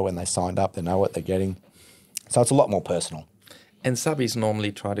 They know when they signed up. They know what they're getting. So it's a lot more personal. And subbies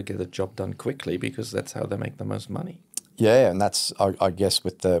normally try to get the job done quickly, because that's how they make the most money. Yeah, and that's, I guess,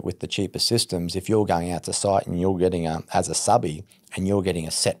 with the cheaper systems, if you're going out to site and you're getting as a subby and you're getting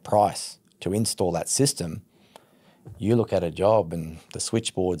a set price to install that system, you look at a job and the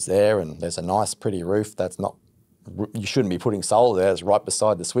switchboard's there and there's a nice pretty roof that's not, you shouldn't be putting solar there, it's right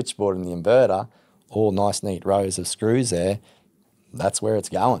beside the switchboard and the inverter, all nice neat rows of screws there, that's where it's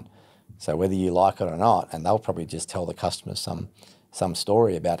going. So whether you like it or not, and they'll probably just tell the customer some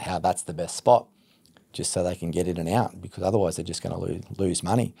story about how that's the best spot. just so they can get in and out, because otherwise they're just going to lose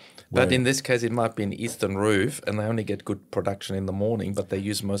money. But in this case, it might be an eastern roof, and they only get good production in the morning, but they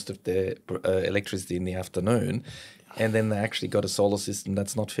use most of their electricity in the afternoon, and then they actually got a solar system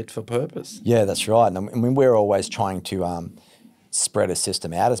that's not fit for purpose. Yeah, that's right. And I mean, we're always trying to spread a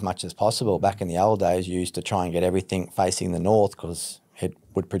system out as much as possible. Back in the old days, you used to try and get everything facing the north because it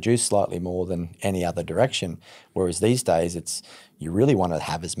would produce slightly more than any other direction. Whereas these days, you really want to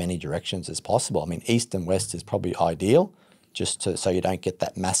have as many directions as possible. I mean, east and west is probably ideal, so you don't get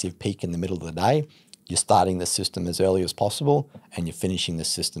that massive peak in the middle of the day. You're starting the system as early as possible and you're finishing the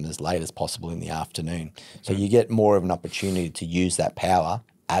system as late as possible in the afternoon. So you get more of an opportunity to use that power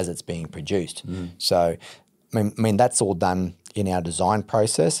as it's being produced. So, I mean, that's all done in our design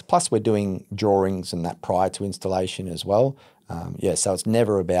process. Plus, we're doing drawings and that prior to installation as well. So it's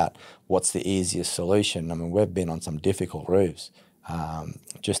never about what's the easiest solution. I mean, we've been on some difficult roofs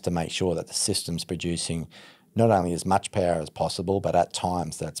just to make sure that the system's producing not only as much power as possible, but at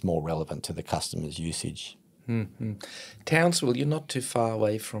times that's more relevant to the customer's usage. Mm-hmm. Townsville, you're not too far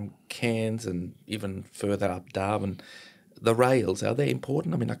away from Cairns and even further up Darwin. The rails, are they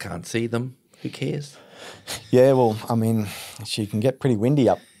important? I mean, I can't see them. Who cares? Yeah, well, I mean, she can get pretty windy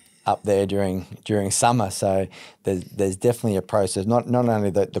up there during summer, so there's definitely a process. Not only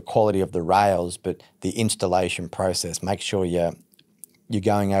the quality of the rails, but the installation process. Make sure you're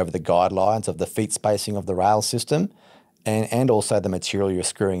going over the guidelines of the feet spacing of the rail system, and also the material you're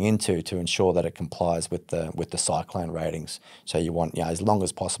screwing into to ensure that it complies with the cyclone ratings. So you want as long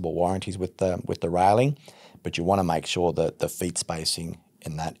as possible warranties with the railing, but you want to make sure that the feet spacing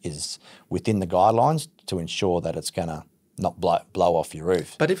in that is within the guidelines to ensure that it's going to not blow off your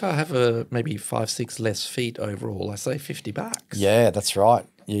roof. But if I have maybe 5-6 less feet overall, I say $50. Yeah, that's right.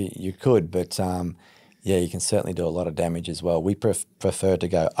 You could, but you can certainly do a lot of damage as well. We prefer to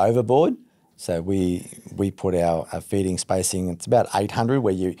go overboard, so we put our feeding spacing. It's about 800,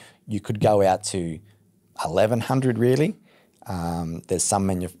 where you could go out to 1100 really. There's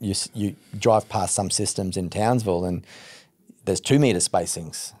some you drive past some systems in Townsville and there's 2 metre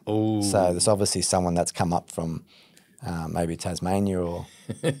spacings. Ooh. So there's obviously someone that's come up from maybe Tasmania or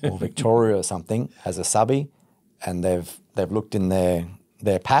Victoria or something as a subby, and they've looked in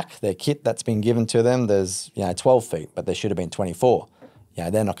their pack, their kit that's been given to them. There's 12 feet, but there should have been 24.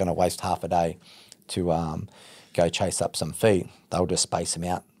 They're not going to waste half a day to go chase up some feet. They'll just space them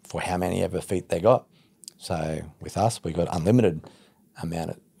out for how many ever feet they got. So with us, we've got unlimited amount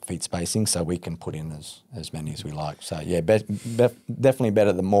of feet spacing, so we can put in as many as we like. So definitely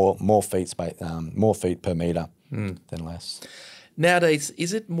better than more feet per metre than less. Nowadays,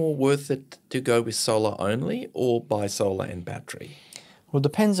 is it more worth it to go with solar only or buy solar and battery? Well, it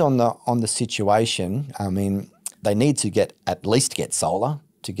depends on the situation. I mean, they need to at least get solar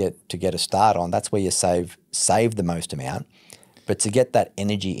to get a start on. That's where you save the most amount. But to get that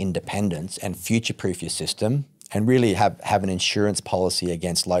energy independence and future-proof your system and really have an insurance policy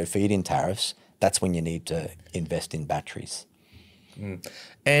against low feed-in tariffs, that's when you need to invest in batteries.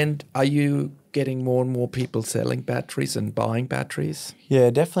 And are you getting more and more people selling batteries and buying batteries? Yeah,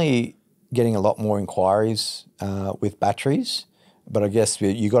 definitely getting a lot more inquiries with batteries. But I guess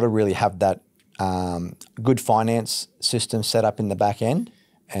you got to really have that good finance system set up in the back end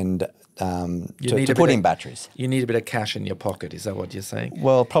and to put in batteries. You need a bit of cash in your pocket, is that what you're saying?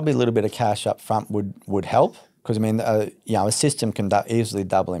 Well, probably a little bit of cash up front would help, because, I mean, a system can easily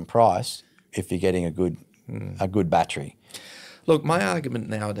double in price if you're getting a good battery. Look, my argument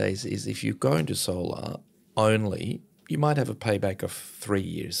nowadays is if you go into solar only, you might have a payback of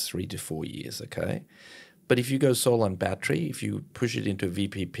 3 to 4 years, okay? But if you go solar and battery, if you push it into a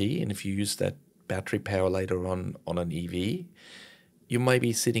VPP and if you use that battery power later on an EV, you may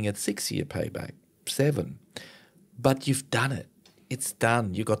be sitting at 6-year payback, 7. But you've done it. It's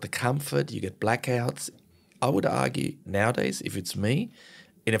done. You got the comfort, you get blackouts. I would argue nowadays, if it's me,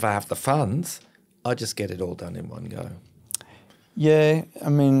 and if I have the funds, I just get it all done in one go. Yeah, I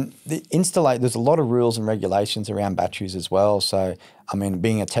mean, there's a lot of rules and regulations around batteries as well. So, I mean,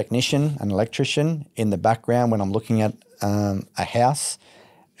 being a technician, an electrician, in the background when I'm looking at a house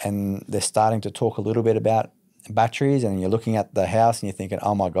and they're starting to talk a little bit about batteries, and you're looking at the house and you're thinking,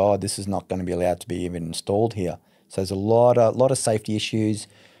 oh my God, this is not going to be allowed to be even installed here. So there's a lot of safety issues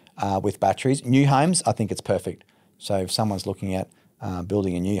with batteries. New homes, I think it's perfect. So if someone's looking at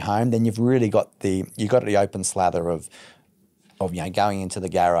building a new home, then you've really got the open slather of going into the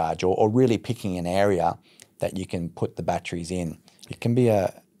garage or really picking an area that you can put the batteries in. It can be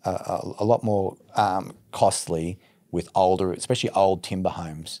a lot more costly with especially old timber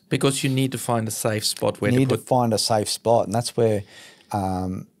homes. Because you need to find a safe spot where to put... You need to find a safe spot, and that's where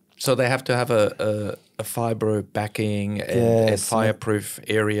So they have to have a fibro backing and fireproof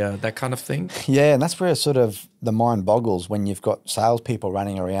area, that kind of thing? Yeah, and that's where sort of the mind boggles when you've got salespeople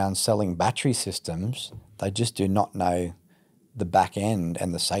running around selling battery systems. They just do not know the back end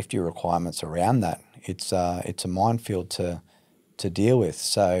and the safety requirements around that. It's a minefield to deal with.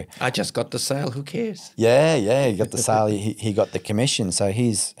 So I just got the sale. Who cares? Yeah, he got the sale. He got the commission. So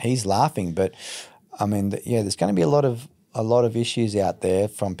he's laughing. But I mean, there's going to be a lot of issues out there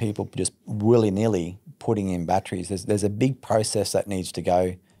from people just willy-nilly putting in batteries. There's a big process that needs to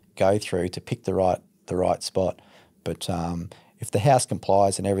go through to pick the right spot. But if the house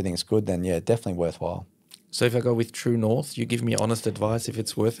complies and everything's good, then yeah, definitely worthwhile. So if I go with True North, you give me honest advice if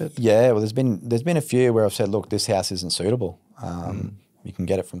it's worth it? Yeah, well, there's been a few where I've said, look, this house isn't suitable. You can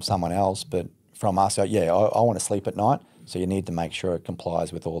get it from someone else, but from us, I want to sleep at night, so you need to make sure it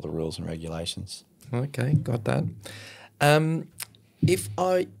complies with all the rules and regulations. Okay, got that.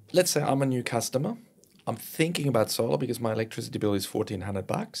 Let's say I'm a new customer, I'm thinking about solar because my electricity bill is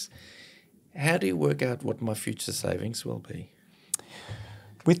 $1,400. How do you work out what my future savings will be?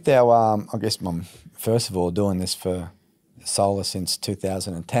 With our, I guess, first of all, doing this for solar since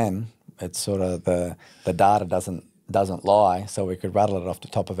 2010, it's sort of the data doesn't lie, so we could rattle it off the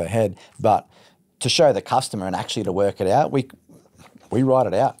top of our head. But to show the customer and actually to work it out, we write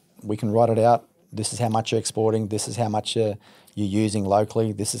it out. We can write it out. This is how much you're exporting. This is how much you're using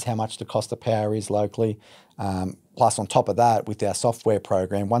locally. This is how much the cost of power is locally. Plus, on top of that, with our software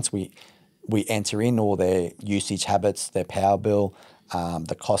program, once we enter in all their usage habits, their power bill,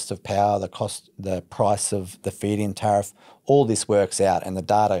 the cost of power, the price of the feed-in tariff, all this works out, and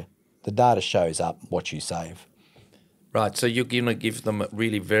the data shows up what you save. Right, so you're going to give them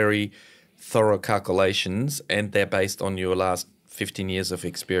really very thorough calculations, and they're based on your last 15 years of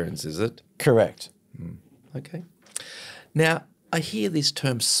experience, is it? Correct. Okay. Now, I hear this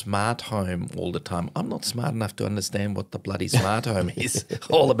term smart home all the time. I'm not smart enough to understand what the bloody smart home is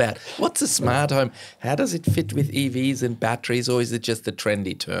all about. What's a smart home? How does it fit with EVs and batteries, or is it just a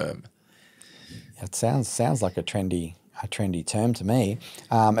trendy term? It sounds like a trendy term to me.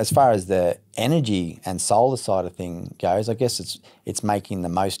 As far as the energy and solar side of thing goes, I guess it's making the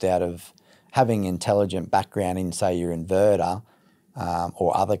most out of having intelligent background in, say, your inverter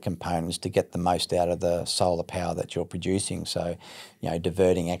or other components to get the most out of the solar power that you're producing. So,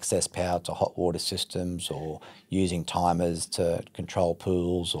 diverting excess power to hot water systems, or using timers to control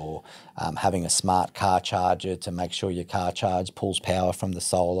pools, or having a smart car charger to make sure your car charge pulls power from the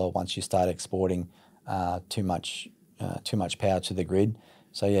solar once you start exporting too much power to the grid.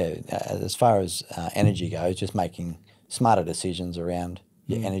 So as far as energy goes, just making smarter decisions around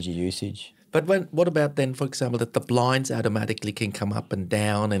your energy usage. But what about then, for example, that the blinds automatically can come up and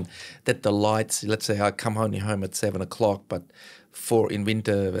down, and that the lights, let's say I come only home at 7 o'clock, but in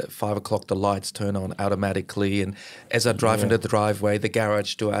winter at 5 o'clock the lights turn on automatically, and as I drive into the driveway, the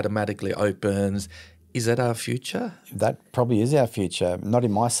garage door automatically opens. Is that our future? That probably is our future. Not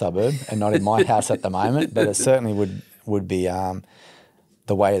in my suburb and not in my house at the moment, but it certainly would be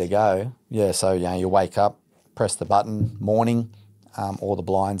the way to go. Yeah, so you wake up, press the button, morning, all the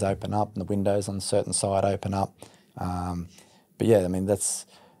blinds open up and the windows on a certain side open up. But yeah, I mean, that's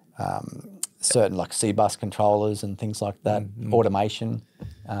certain like C-bus controllers and things like that, automation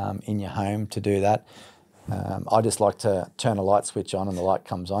in your home to do that. I just like to turn a light switch on and the light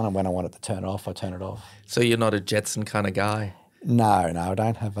comes on, and when I want it to turn it off, I turn it off. So you're not a Jetson kind of guy? No, I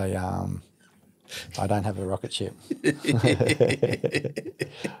don't have a rocket ship.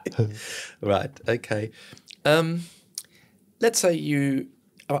 Right, okay. Let's say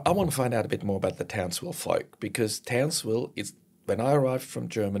I want to find out a bit more about the Townsville folk, because Townsville is, when I arrived from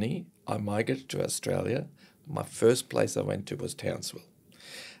Germany, I migrated to Australia. My first place I went to was Townsville.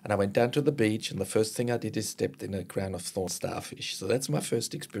 And I went down to the beach, and the first thing I did is stepped in a ground of thorn starfish. So that's my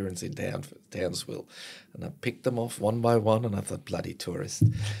first experience in Townsville. And I picked them off one by one, and I thought, bloody tourist.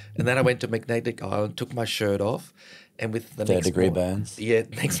 And then I went to Magnetic Island, took my shirt off, and with the next burns. Yeah,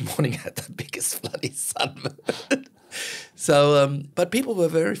 next morning I had the biggest bloody sunburn. So, but people were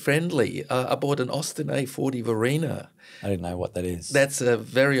very friendly. I bought an Austin A40 Verena. I didn't know what that is. That's a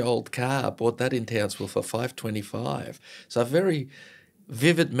very old car. I bought that in Townsville for $525. So very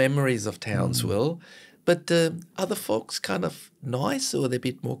vivid memories of Townsville. But are the folks kind of nice, or are they a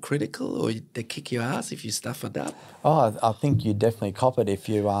bit more critical, or they kick your ass if you stuff it up? Oh, I think you definitely cop it if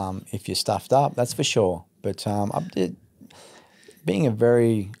you stuffed up. That's for sure. But being a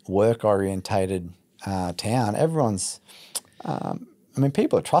very work-orientated town, everyone's.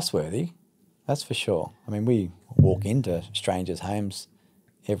 People are trustworthy. That's for sure. I mean, we walk into strangers' homes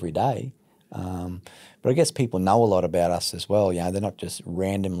every day. But I guess people know a lot about us as well. You know, they're not just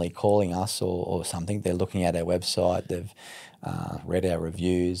randomly calling us or something. They're looking at our website. They've read our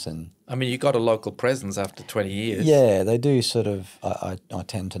reviews and. I mean, you got a local presence after 20 years. Yeah, they do sort of. I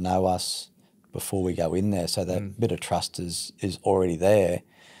tend to know us before we go in there, so that bit of trust is already there.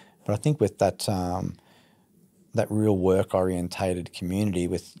 But I think with that that real work orientated community,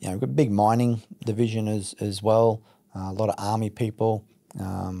 with we've got a big mining division as well, a lot of army people.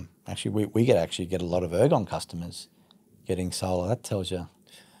 Actually, we get a lot of Ergon customers getting solar. That tells you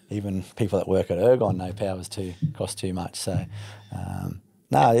even people that work at Ergon know power's cost too much. So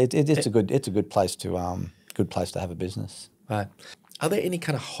no, it's a good place to have a business. Right. Are there any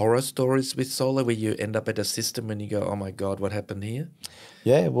kind of horror stories with solar where you end up at a system and you go, oh my God, what happened here?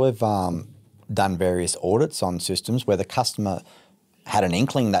 Yeah, we've done various audits on systems where the customer had an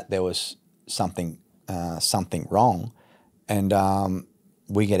inkling that there was something wrong, and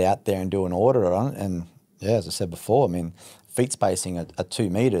we get out there and do an audit on it. And yeah, as I said before, I mean, feet spacing are 2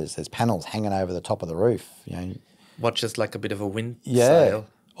 meters. There's panels hanging over the top of the roof. What, just like a bit of a wind sail? sail?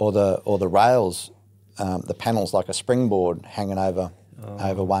 Or the rails, the panels like a springboard hanging over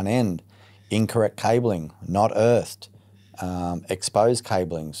one end. Incorrect cabling, not earthed. Exposed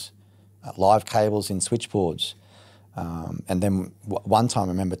cablings, live cables in switchboards. And then one time I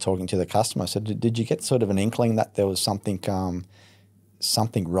remember talking to the customer, I said, did you get sort of an inkling that there was something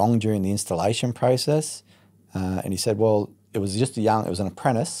wrong during the installation process? And he said, well, it was an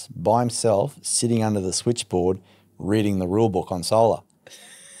apprentice by himself sitting under the switchboard reading the rule book on solar.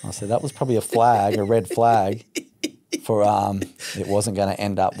 I said, that was probably a red flag for it wasn't going to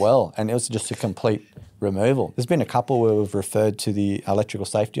end up well. And it was just a complete removal. There's been a couple where we've referred to the electrical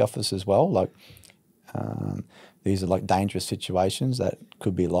safety office as well. Like these are like dangerous situations that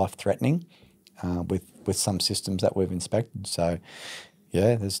could be life-threatening with some systems that we've inspected. So,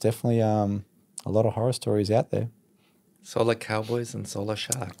 yeah, there's definitely a lot of horror stories out there. Solar cowboys and solar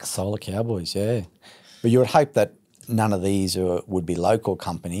sharks. Solar cowboys, yeah. But you would hope that none of these would be local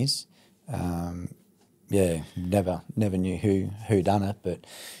companies. Yeah, never knew who done it, but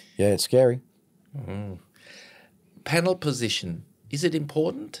yeah, it's scary. Mm. Panel position, is it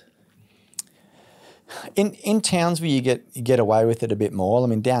important? In Townsville, you get away with it a bit more. I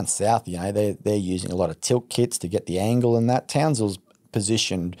mean, down south, they're using a lot of tilt kits to get the angle and that. Townsville's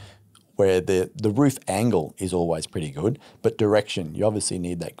positioned where the roof angle is always pretty good, but direction, you obviously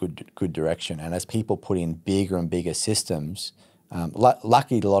need that good direction. And as people put in bigger and bigger systems,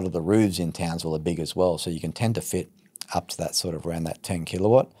 lucky a lot of the roofs in Townsville are big as well, so you can tend to fit up to that sort of around that 10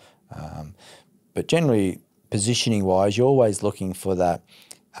 kilowatt. But generally, positioning-wise, you're always looking for that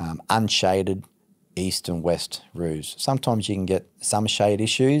unshaded east and west roofs. Sometimes you can get some shade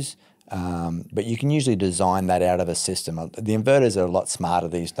issues, but you can usually design that out of a system. The inverters are a lot smarter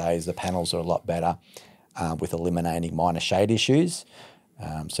these days. The panels are a lot better with eliminating minor shade issues.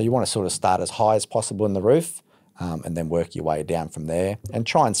 So you want to sort of start as high as possible in the roof and then work your way down from there and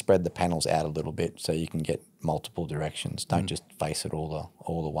try and spread the panels out a little bit so you can get multiple directions. Don't just face it all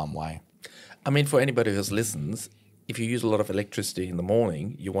the one way. I mean, for anybody who listens, if you use a lot of electricity in the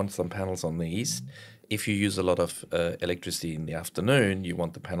morning, you want some panels on the east. If you use a lot of electricity in the afternoon, you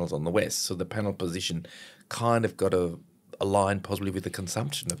want the panels on the west. So the panel position kind of got to align possibly with the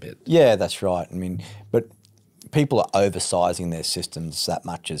consumption a bit. Yeah, that's right. I mean, but people are oversizing their systems that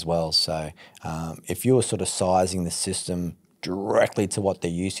much as well. So if you're sort of sizing the system directly to what their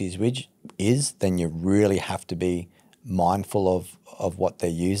usage is, then you really have to be mindful of what they're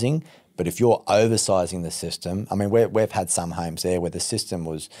using. But if you're oversizing the system, I mean, we've had some homes there where the system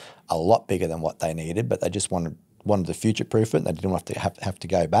was a lot bigger than what they needed, but they just wanted to future-proof it, and they didn't have to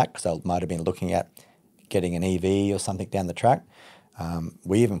go back, because they might have been looking at getting an EV or something down the track.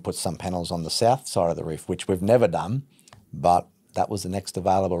 We even put some panels on the south side of the roof, which we've never done, but that was the next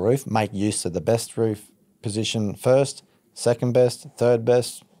available roof. Make use of the best roof position first, second best, third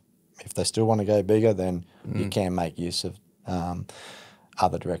best. If they still want to go bigger, then you can make use of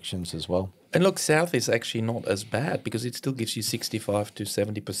other directions as well. And look, south is actually not as bad because it still gives you 65 to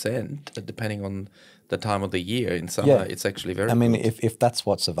 70%, depending on the time of the year. In summer, it's actually very good. I mean, if that's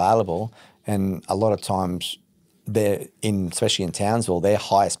what's available, and a lot of times, especially in Townsville, their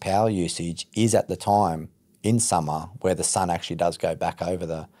highest power usage is at the time in summer where the sun actually does go back over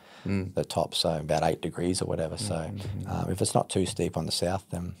the top, so about 8 degrees or whatever. So if it's not too steep on the south,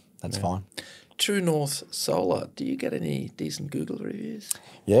 then that's fine. True North Solar, do you get any decent Google reviews?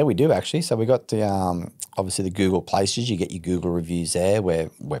 Yeah, we do actually. So we got the obviously the Google Places. You get your Google reviews there, where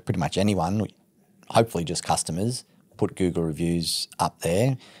pretty much anyone, hopefully just customers, put Google reviews up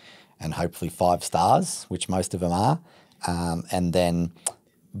there, and hopefully 5 stars, which most of them are. And then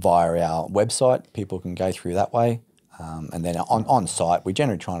via our website. People can go through that way. And then on site, we're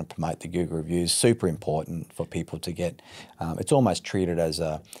generally trying to promote the Google reviews. Super important for people to get. It's almost treated as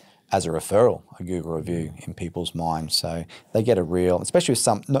a referral, a Google review in people's minds. So they get a real, especially with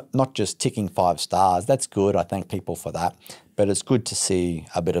some, not just ticking 5 stars. That's good. I thank people for that. But it's good to see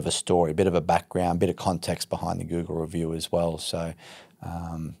a bit of a story, a bit of a background, a bit of context behind the Google review as well. So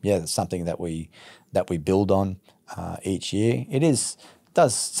yeah, that's something that we build on each year.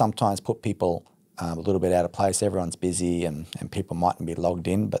 Does sometimes put people a little bit out of place. Everyone's busy and people mightn't be logged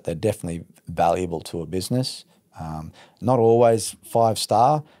in, but they're definitely valuable to a business. Not always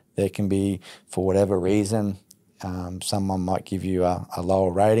 5-star. There can be, for whatever reason, someone might give you a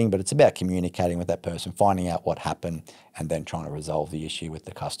lower rating, but it's about communicating with that person, finding out what happened, and then trying to resolve the issue with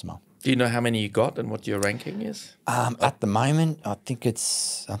the customer. Do you know how many you got and what your ranking is? At the moment, I think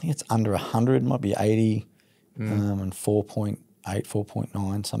it's under 100, might be 80, and 4.8,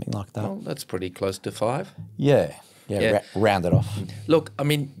 4.9, something like that. Well, that's pretty close to 5. Yeah. Round it off. Look, I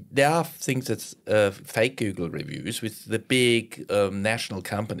mean, there are things that's fake Google reviews with the big national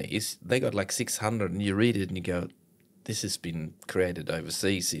companies. They got like 600, and you read it and you go, this has been created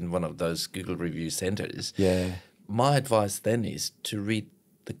overseas in one of those Google review centers. Yeah. My advice then is to read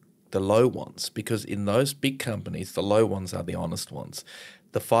the low ones, because in those big companies, the low ones are the honest ones.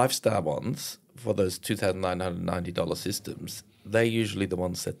 The 5-star ones for those $2,990 systems, they're usually the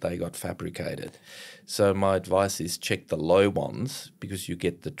ones that they got fabricated. So my advice is check the low ones, because you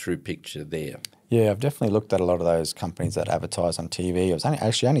get the true picture there. Yeah, I've definitely looked at a lot of those companies that advertise on TV. It was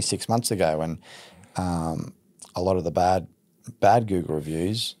only 6 months ago when a lot of the bad Google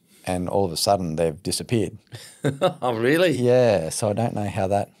reviews, and all of a sudden they've disappeared. Oh, really? Yeah, so I don't know how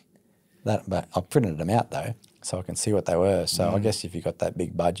that but I printed them out though, so I can see what they were. So I guess if you've got that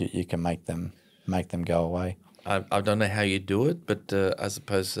big budget, you can make them go away. I don't know how you do it, but I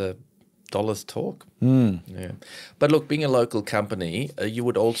suppose dollars talk. Yeah. But look, being a local company, you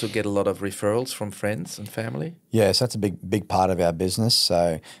would also get a lot of referrals from friends and family? Yes, that's a big part of our business.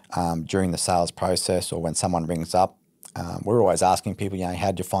 So during the sales process, or when someone rings up, we're always asking people, how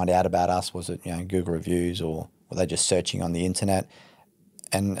did you find out about us? Was it Google reviews, or were they just searching on the internet?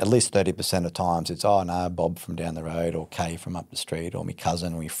 And at least 30% of times it's, oh no, Bob from down the road, or Kay from up the street, or my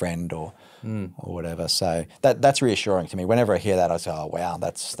cousin, or my friend, or whatever. So that's reassuring to me. Whenever I hear that, I say, oh wow,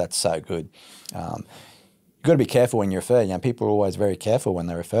 that's so good. You've got to be careful when you refer. People are always very careful when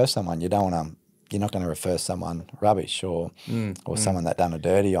they refer someone. You're not going to refer someone rubbish or someone that done a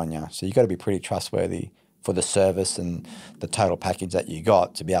dirty on you. So you've got to be pretty trustworthy for the service and the total package that you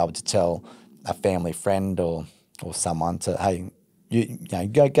got, to be able to tell a family friend or someone to, hey,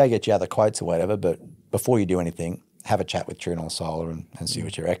 go get your other quotes or whatever, but before you do anything, have a chat with True North Solar and see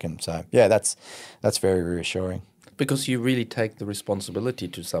what you reckon. So yeah, that's very reassuring. Because you really take the responsibility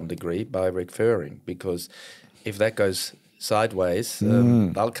to some degree by referring, because if that goes sideways,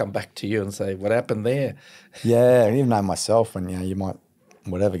 they'll come back to you and say, what happened there? Yeah, even know myself, when you might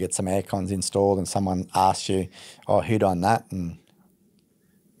get some air cons installed and someone asks you, oh, who done that? And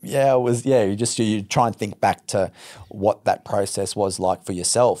you try and think back to what that process was like for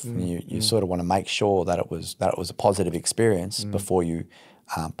yourself. And you sort of want to make sure that it was a positive experience before you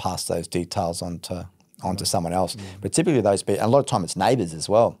pass those details onto someone else. But typically those people, and a lot of time it's neighbours as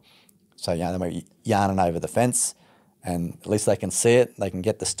well. So they might be yarning over the fence, and at least they can see it. They can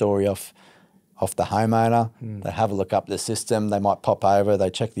get the story off the homeowner. They have a look up the system. They might pop over.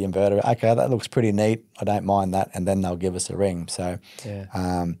 They check the inverter. Okay, that looks pretty neat. I don't mind that. And then they'll give us a ring. So, they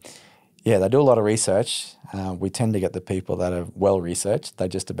do a lot of research. We tend to get the people that are well researched. They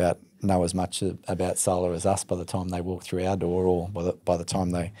just about know as much about solar as us by the time they walk through our door, or by the time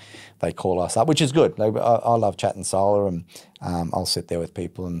they call us up, which is good. I love chatting solar, and I'll sit there with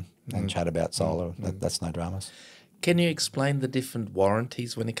people and chat about solar. That's no dramas. Can you explain the different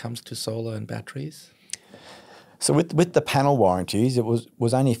warranties when it comes to solar and batteries? So with the panel warranties, it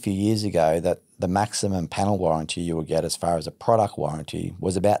was only a few years ago that the maximum panel warranty you would get as far as a product warranty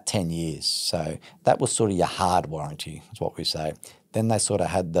was about 10 years. So that was sort of your hard warranty, is what we say. Then they sort of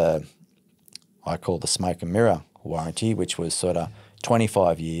had I call the smoke and mirror warranty, which was sort of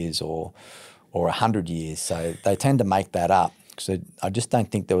 25 years or 100 years. So they tend to make that up. So I just don't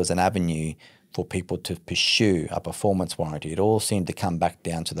think there was an avenue for people to pursue a performance warranty. It all seemed to come back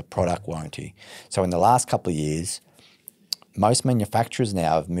down to the product warranty. So in the last couple of years, most manufacturers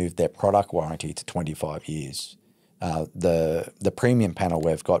now have moved their product warranty to 25 years. The premium panel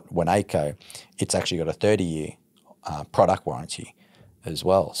we've got, Waneco, it's actually got a 30-year product warranty as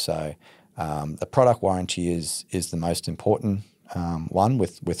well. So the product warranty is the most important one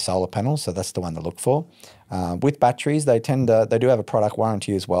with solar panels, so that's the one to look for. With batteries, they do have a product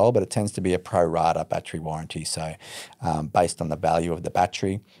warranty as well, but it tends to be a pro rata battery warranty. So based on the value of the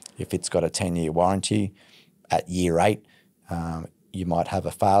battery, if it's got a 10-year warranty, at year 8, you might have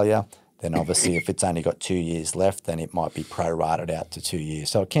a failure. Then obviously if it's only got 2 years left, then it might be pro-rated out to 2 years.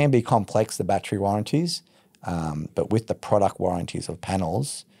 So it can be complex, the battery warranties, but with the product warranties of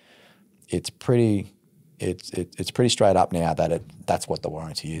panels, it's pretty straight up now that that's what the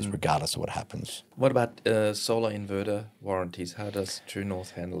warranty is, regardless of what happens. What about solar inverter warranties? How does True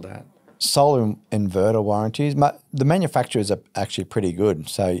North handle that? Solar inverter warranties, the manufacturers are actually pretty good.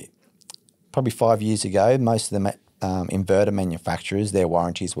 So probably 5 years ago, most of the inverter manufacturers, their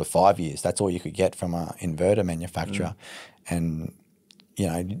warranties were 5 years. That's all you could get from an inverter manufacturer. And, you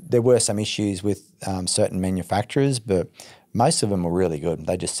know, there were some issues with certain manufacturers, but most of them were really good.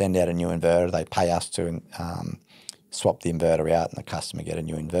 They just send out a new inverter. They pay us to swap the inverter out and the customer get a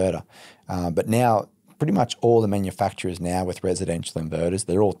new inverter. But now pretty much all the manufacturers now with residential inverters,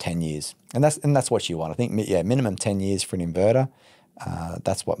 they're all 10 years. And that's what you want. I think, minimum 10 years for an inverter.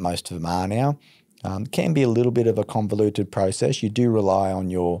 That's what most of them are now. Can be a little bit of a convoluted process. You do rely on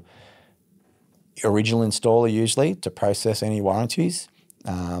your original installer usually to process any warranties.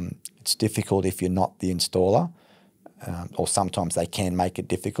 It's difficult if you're not the installer, or sometimes they can make it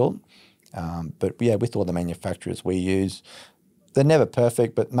difficult. But yeah, with all the manufacturers we use, they're never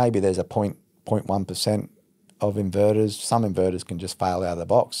perfect, but maybe there's a 0.1% of inverters. Some inverters can just fail out of the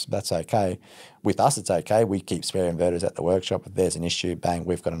box. That's okay. With us, it's okay. We keep spare inverters at the workshop. If there's an issue, bang,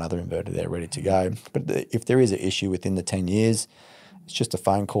 we've got another inverter there ready to go. But if there is an issue within the 10 years, it's just a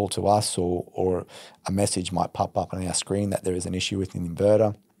phone call to us, or a message might pop up on our screen that there is an issue with an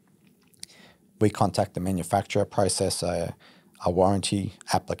inverter. We contact the manufacturer, process a warranty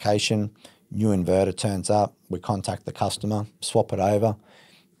application. New inverter turns up. We contact the customer, swap it over.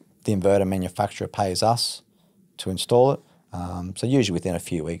 The inverter manufacturer pays us to install it. So usually within a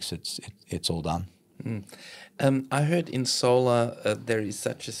few weeks, it's all done. I heard in solar there is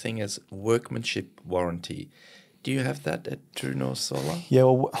such a thing as workmanship warranty. Do you have that at True North Solar? Yeah,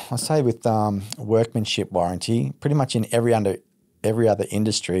 well, I say with workmanship warranty, pretty much in every other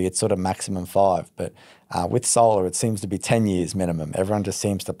industry, it's sort of maximum 5. But with solar, it seems to be 10 years minimum. Everyone just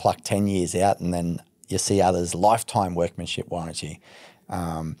seems to pluck 10 years out, and then you see others lifetime workmanship warranty.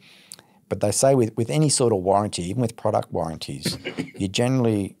 But they say with any sort of warranty, even with product warranties, you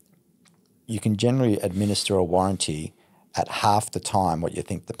can generally administer a warranty at half the time what you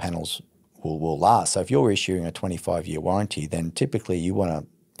think the panels will last. So if you're issuing a 25-year warranty, then typically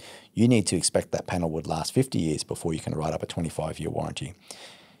you need to expect that panel would last 50 years before you can write up a 25-year warranty.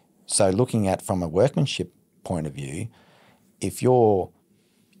 So looking at from a workmanship point of view, if you're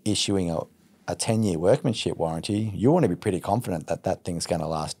issuing a 10-year workmanship warranty, you want to be pretty confident that that thing's going to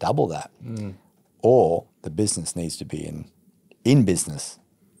last double that. Or the business needs to be in business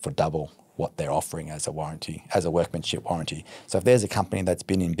for double what they're offering as a warranty, as a workmanship warranty. So if there's a company that's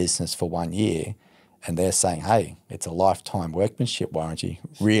been in business for 1 year and they're saying, hey, it's a lifetime workmanship warranty,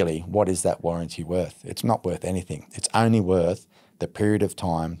 really, what is that warranty worth? It's not worth anything. It's only worth the period of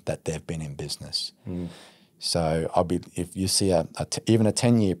time that they've been in business. So if you see even a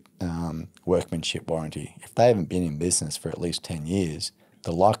 10-year workmanship warranty, if they haven't been in business for at least 10 years,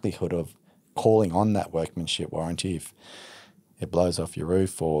 the likelihood of calling on that workmanship warranty, if it blows off your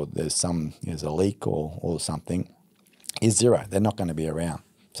roof or there's a leak or something, is zero. They're not going to be around.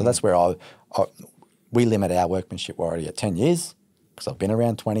 So that's where we limit our workmanship warranty at 10 years because I've been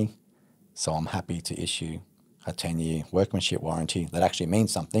around 20. So I'm happy to issue a 10-year workmanship warranty that actually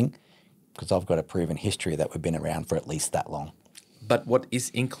means something because I've got a proven history that we've been around for at least that long. But what is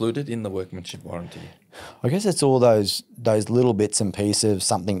included in the workmanship warranty? I guess it's all those little bits and pieces.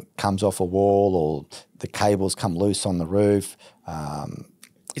 Something comes off a wall or the cables come loose on the roof.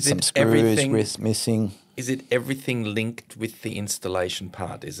 Some screws missing. Is it everything linked with the installation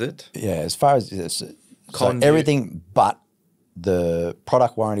part, is it? Yeah, as far as everything but the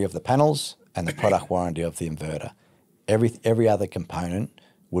product warranty of the panels and the product warranty of the inverter. Every other component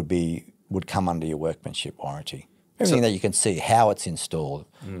would come under your workmanship warranty. Everything that you can see, how it's installed,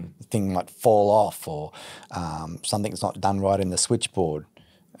 the thing might fall off or something's not done right in the switchboard,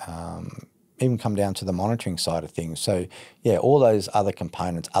 even come down to the monitoring side of things. So, yeah, all those other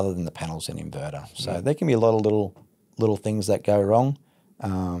components other than the panels and inverter. So there can be a lot of little things that go wrong.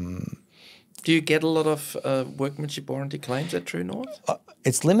 Do you get a lot of workmanship warranty claims at True North?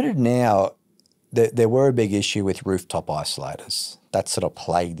 It's limited now. There were a big issue with rooftop isolators. That sort of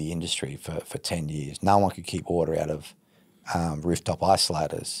plagued the industry for 10 years. No one could keep order out of rooftop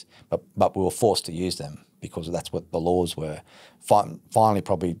isolators, but we were forced to use them because that's what the laws were. Finally,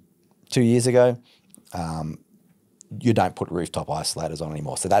 probably 2 years ago, you don't put rooftop isolators on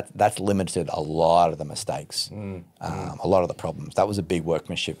anymore. So that's limited a lot of the mistakes, a lot of the problems. That was a big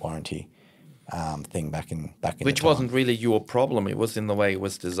workmanship warranty thing back in Which the time. wasn't really your problem. It was in the way it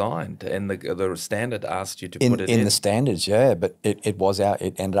was designed, and the standard asked you to put it in the standards, yeah. But it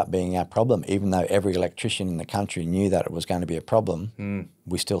ended up being our problem, even though every electrician in the country knew that it was going to be a problem.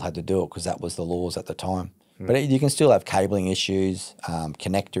 We still had to do it because that was the laws at the time. But you can still have cabling issues,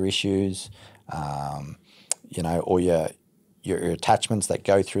 connector issues, or your attachments that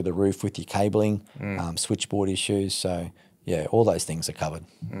go through the roof with your cabling, switchboard issues. So yeah, all those things are covered.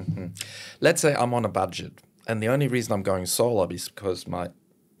 Let's say I'm on a budget, and the only reason I'm going solar is because my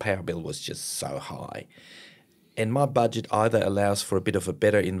power bill was just so high. And my budget either allows for a bit of a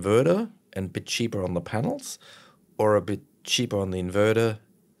better inverter and a bit cheaper on the panels, or a bit cheaper on the inverter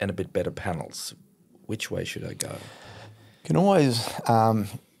and a bit better panels. Which way should I go? You can always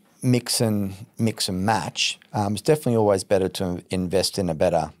mix and match. It's definitely always better to invest in a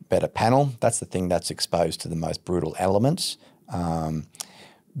better panel. That's the thing that's exposed to the most brutal elements.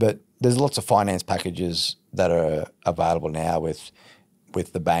 But there's lots of finance packages that are available now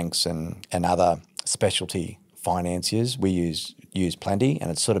with the banks and other specialty financiers. We use plenty,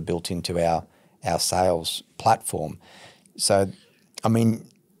 and it's sort of built into our sales platform. So, I mean,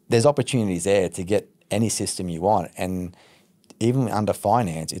 there's opportunities there to get any system you want, and even under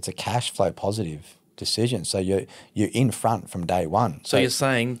finance, it's a cash flow positive decision. So you're in front from day one. So you're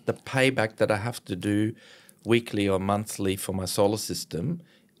saying the payback that I have to do weekly or monthly for my solar system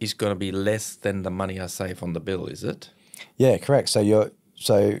is going to be less than the money I save on the bill, is it? Yeah, correct.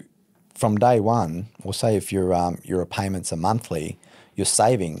 So from day one, or say if your repayments are monthly, your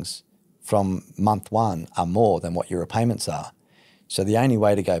savings from month one are more than what your repayments are. So the only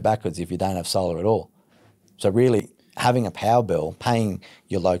way to go backwards if you don't have solar at all. So really, having a power bill, paying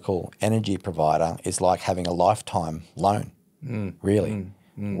your local energy provider is like having a lifetime loan, really.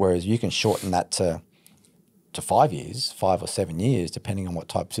 Whereas you can shorten that to 5 years, 5 or 7 years, depending on what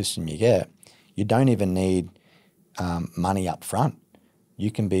type of system you get. You don't even need money up front.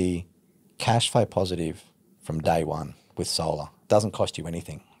 You can be cash flow positive from day one with solar. It doesn't cost you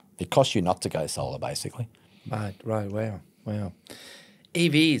anything. It costs you not to go solar, basically. Right, wow.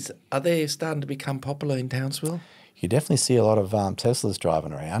 EVs, are they starting to become popular in Townsville? You definitely see a lot of Teslas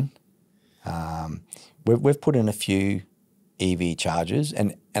driving around. We've put in a few EV chargers,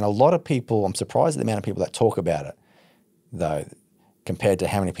 and a lot of people, I'm surprised at the amount of people that talk about it, though, compared to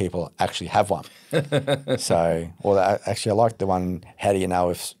how many people actually have one. Actually, I like the one, how do you know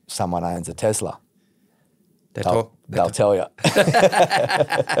if someone owns a Tesla? They'll tell you.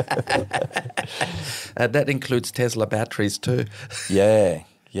 That includes Tesla batteries too. Yeah.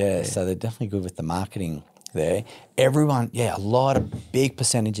 So they're definitely good with the marketing there. Everyone, a lot of big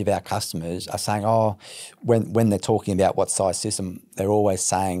percentage of our customers are saying, when they're talking about what size system, they're always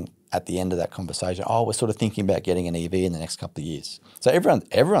saying at the end of that conversation, we're sort of thinking about getting an EV in the next couple of years. So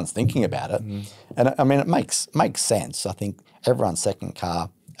everyone's thinking about it. And I mean, it makes sense. I think everyone's second car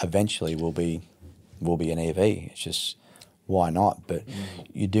eventually will be an EV. It's just, why not? But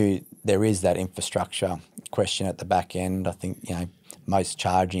there is that infrastructure question at the back end. I think, most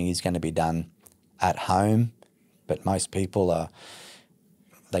charging is going to be done at home, but most people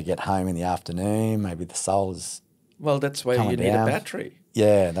they get home in the afternoon, maybe the solar's Well, that's where you need a battery.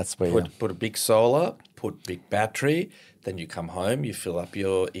 Yeah, that's where put a big solar, put big battery, then you come home, you fill up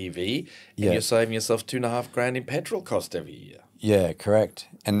your EV, and you're saving yourself $2,500 in petrol cost every year. Yeah, correct.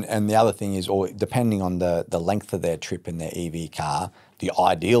 And the other thing is, depending on the length of their trip in their EV car, the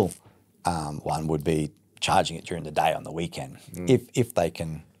ideal one would be charging it during the day on the weekend, if they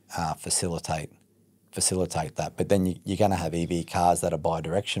can facilitate that. But then you're going to have EV cars that are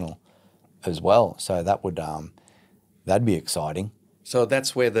bi-directional as well. So that'd be exciting. So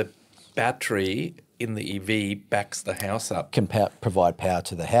that's where the battery in the EV backs the house up. Can provide power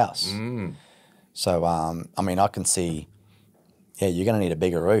to the house. So, I mean, I can see, you're going to need a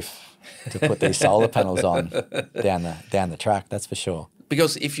bigger roof to put these solar panels on down the track, that's for sure.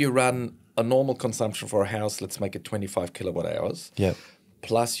 Because if you run a normal consumption for a house, let's make it 25 kilowatt hours,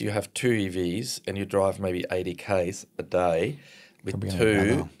 plus you have two EVs and you drive maybe 80 Ks a day with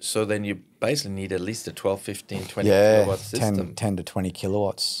two, so then you basically need at least a 12, 15, 20 kilowatt system. 10 to 20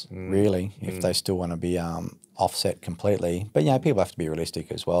 kilowatts, really, if they still want to be offset completely. But, people have to be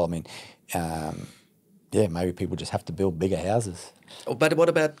realistic as well. I mean, maybe people just have to build bigger houses. But what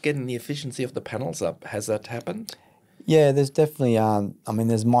about getting the efficiency of the panels up? Has that happened? Yeah, there's definitely,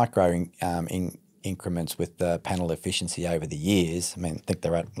 there's micro increments with the panel efficiency over the years. I mean, I think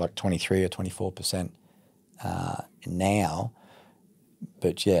they're at like 23 or 24% now.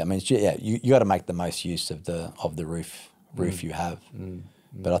 But yeah, I mean, you got to make the most use of the roof you have.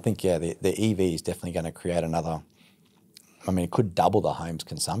 But I think the EV is definitely going to create another. I mean, it could double the home's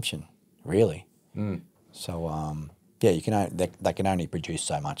consumption, really. So they can only produce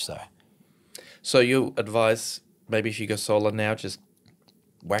so much. So you advise maybe if you go solar now, just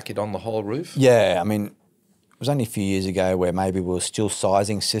whack it on the whole roof? Yeah, I mean, it was only a few years ago where maybe we were still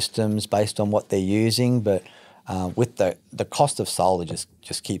sizing systems based on what they're using, but with the cost of solar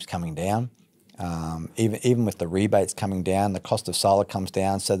just keeps coming down. Even with the rebates coming down, the cost of solar comes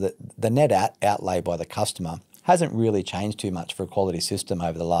down, so that the net outlay by the customer hasn't really changed too much for a quality system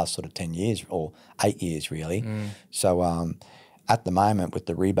over the last sort of 10 years or 8 years, really. So at the moment, with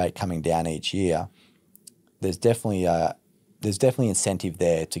the rebate coming down each year, there's definitely incentive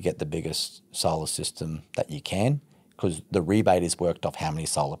there to get the biggest solar system that you can, because the rebate is worked off how many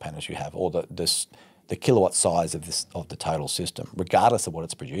solar panels you have, or the kilowatt size of the total system, regardless of what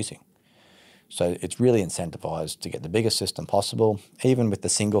it's producing. So it's really incentivized to get the biggest system possible. Even with the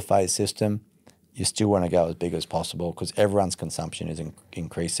single phase system, you still want to go as big as possible, because everyone's consumption is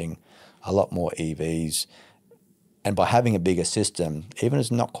increasing, a lot more EVs. And by having a bigger system, even if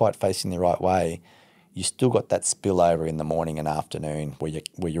it's not quite facing the right way, you still got that spillover in the morning and afternoon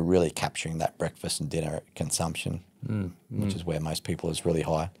where you're really capturing that breakfast and dinner consumption, which is where most people is really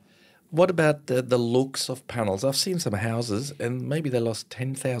high. What about the looks of panels? I've seen some houses and maybe they lost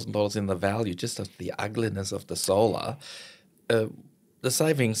 $10,000 in the value just of the ugliness of the solar. The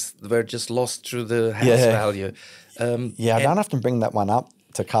savings were just lost through the house value. I don't often bring that one up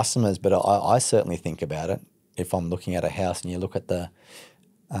to customers, but I certainly think about it. If I'm looking at a house and you look at the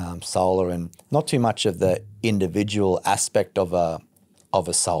solar, and not too much of the individual aspect of a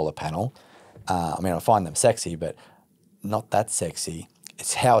solar panel. I mean, I find them sexy, but not that sexy.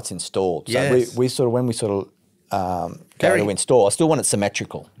 It's how it's installed. Yes. So when we go to install, I still want it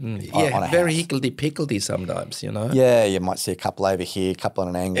symmetrical. On a very house. higgledy-pickledy sometimes, you know. Yeah, you might see a couple over here, a couple on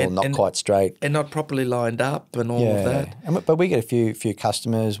an angle, not quite straight. And not properly lined up and all of that. But we get a few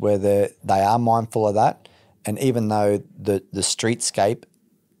customers where they are mindful of that. And even though the streetscape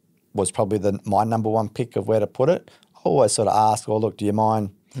was probably my number one pick of where to put it, I always sort of ask, well, look, do you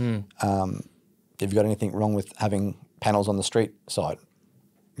mind, have you got anything wrong with having panels on the street side?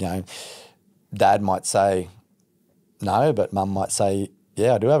 You know, Dad might say no, but Mum might say,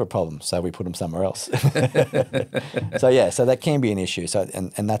 yeah, I do have a problem, so we put them somewhere else. So that can be an issue. So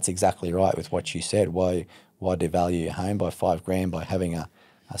and that's exactly right with what you said. Why devalue your home by $5,000 by having a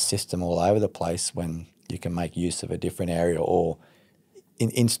system all over the place when you can make use of a different area, or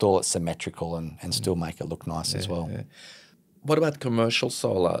install it symmetrical and still make it look nice as well. Yeah. What about commercial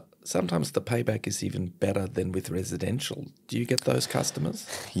solar? Sometimes the payback is even better than with residential. Do you get those customers?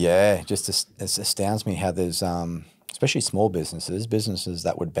 Yeah, it astounds me how there's, especially small businesses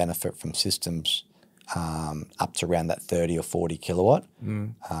that would benefit from systems up to around that 30 or 40 kilowatt,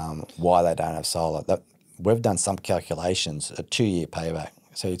 why they don't have solar. We've done some calculations, a 2-year payback.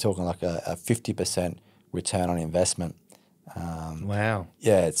 So you're talking like a 50% return on investment. Wow.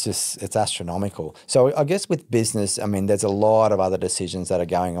 Yeah, it's astronomical. So I guess with business, I mean, there's a lot of other decisions that are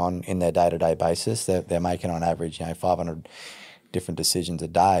going on in their day-to-day basis. They're making on average, 500 different decisions a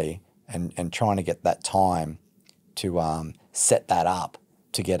day, and trying to get that time to set that up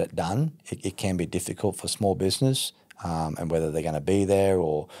to get it done. It can be difficult for small business, and whether they're going to be there,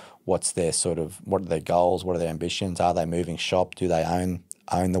 or what are their goals, what are their ambitions, are they moving shop, do they own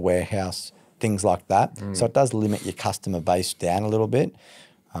the warehouse, things like that. So it does limit your customer base down a little bit.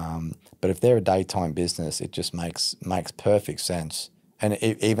 But if they're a daytime business, it just makes perfect sense. And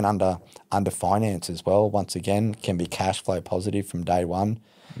even under finance as well, once again, can be cash flow positive from day one.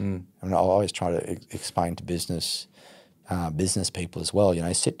 I mean, I always try to explain to business people as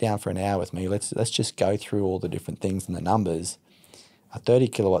well, sit down for an hour with me. Let's just go through all the different things and the numbers. A 30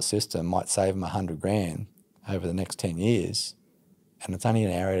 kilowatt system might save them $100,000 over the next 10 years, and it's only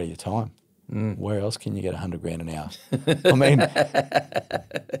an hour out of your time. Where else can you get $100,000 an hour? I mean,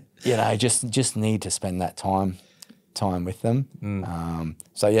 just need to spend that time with them.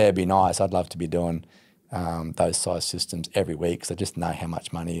 So yeah, it'd be nice. I'd love to be doing those size systems every week, because I just know how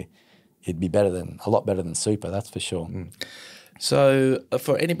much money it'd be a lot better than super. That's for sure. So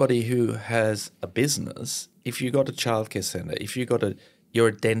for anybody who has a business, if you got a childcare centre, if you're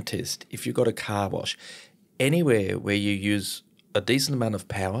a dentist, if you got a car wash, anywhere where you use a decent amount of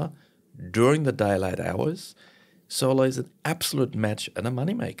power during the daylight hours, solar is an absolute match and a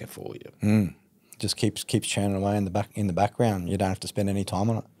moneymaker for you. Just keeps churning away in the background. You don't have to spend any time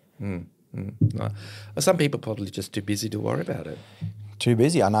on it. No. Some people are probably just too busy to worry about it. Too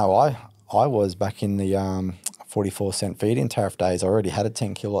busy. I know. I was back in the 44-cent feed-in tariff days. I already had a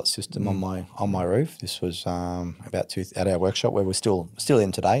 10 kilowatt system on my roof. This was at our workshop where we're still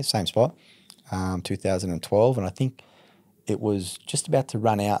in today, same spot, 2012, and I think it was just about to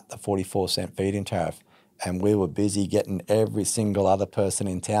run out the 44-cent feed-in tariff, and we were busy getting every single other person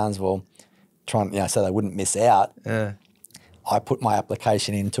in Townsville trying, so they wouldn't miss out. I put my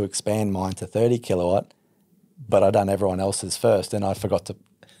application in to expand mine to 30 kilowatt, but I done everyone else's first, and I forgot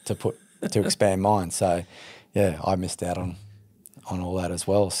to expand mine. So, yeah, I missed out on all that as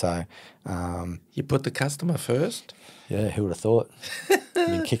well. So, you put the customer first. Yeah, who would have thought? I've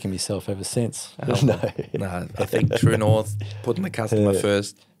been kicking myself ever since. No, I think True North, putting the customer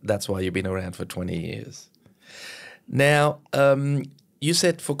first, that's why you've been around for 20 years. Now, you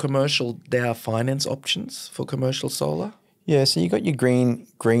said for commercial, there are finance options for commercial solar? Yeah, so you got your green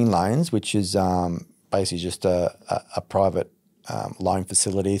loans, which is basically just a private loan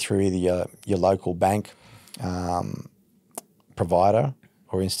facility through either your local bank provider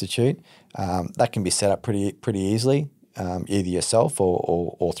or institute. That can be set up pretty easily, either yourself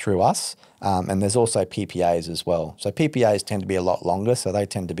or through us. And there's also PPAs as well. So PPAs tend to be a lot longer, so they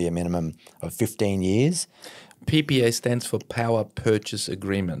tend to be a minimum of 15 years. PPA stands for Power Purchase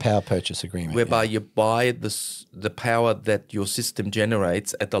Agreement. Power Purchase Agreement. Whereby you buy the power that your system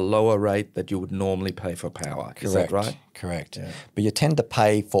generates at a lower rate that you would normally pay for power. Is that right? Correct. Yeah. But you tend to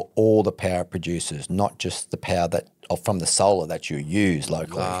pay for all the power it produces, not just the power from the solar that you use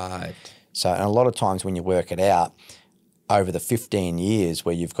locally. Right. So, and a lot of times when you work it out, over the 15 years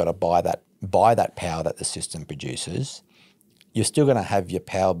where you've got to buy that power that the system produces, you're still going to have your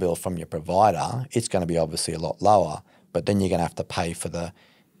power bill from your provider. It's going to be obviously a lot lower, but then you're going to have to pay for the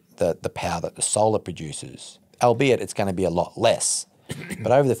power that the solar produces, albeit it's going to be a lot less.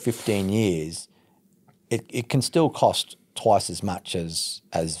 But over the 15 years, it can still cost twice as much as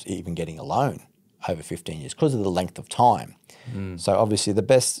even getting a loan over 15 years because of the length of time. So obviously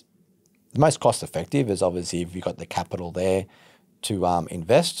the most cost effective is obviously if you've got the capital there to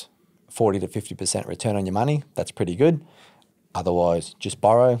invest, 40 to 50% return on your money, that's pretty good. Otherwise, just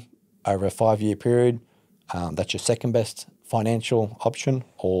borrow over a 5-year period. That's your second best financial option,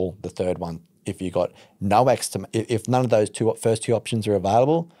 or the third one. If you got if none of those first two options are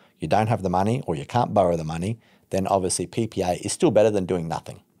available, you don't have the money or you can't borrow the money, then obviously PPA is still better than doing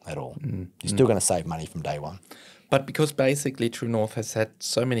nothing at all. You're still going to save money from day one. But because basically True North has had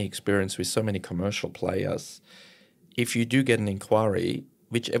so many experience with so many commercial players, if you do get an inquiry,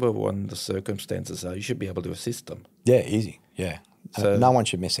 whichever one the circumstances are, you should be able to assist them. Yeah, easy. Yeah. So, no one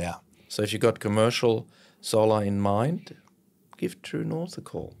should miss out. So if you've got commercial solar in mind, give True North a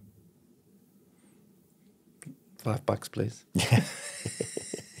call. $5, please. Yeah.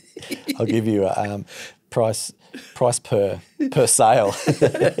 I'll give you a price per sale.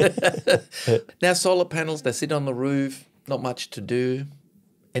 Now, solar panels, they sit on the roof, not much to do.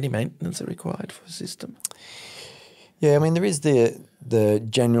 Any maintenance are required for a system? Yeah, I mean, there is the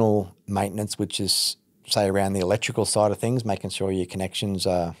general maintenance, which is, say, around the electrical side of things, making sure your connections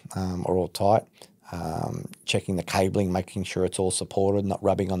are all tight, checking the cabling, making sure it's all supported, not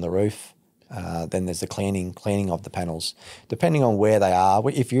rubbing on the roof. Then there's the cleaning of the panels. Depending on where they are,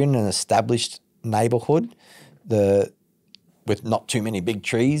 if you're in an established neighbourhood with not too many big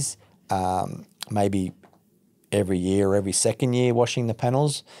trees, maybe every year or every second year washing the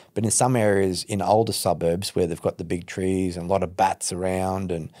panels. But in some areas in older suburbs where they've got the big trees and a lot of bats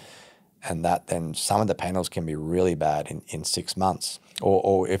around and that, then some of the panels can be really bad in 6 months.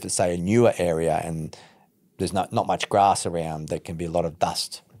 Or if it's, say, a newer area and there's not much grass around, there can be a lot of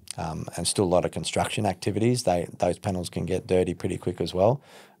dust and still a lot of construction activities. Those panels can get dirty pretty quick as well.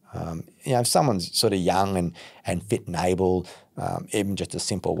 If someone's sort of young and fit and able, even just a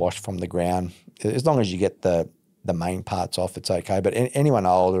simple wash from the ground, as long as you get the main parts off, it's okay. But anyone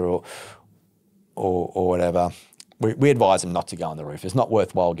older or whatever, we advise them not to go on the roof. It's not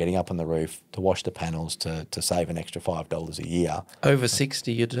worthwhile getting up on the roof to wash the panels to save an extra $5 a year. Over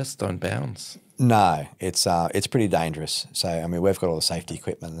 60, you just don't bounce. No, it's pretty dangerous. So I mean, we've got all the safety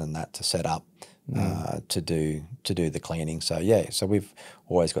equipment and that to set up to do the cleaning. So yeah, so we've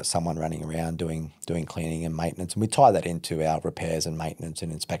always got someone running around doing cleaning and maintenance, and we tie that into our repairs and maintenance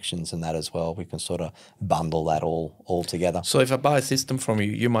and inspections and that as well. We can sort of bundle that all together. So if I buy a system from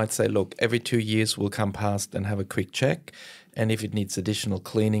you, you might say, look, every 2 years we'll come past and have a quick check, and if it needs additional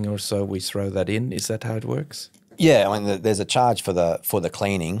cleaning or so, we throw that in. Is that how it works? Yeah, I mean, there's a charge for the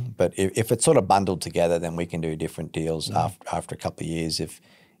cleaning, but if it's sort of bundled together, then we can do different deals after a couple of years if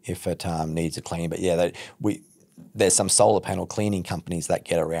it needs a clean. But yeah, there's some solar panel cleaning companies that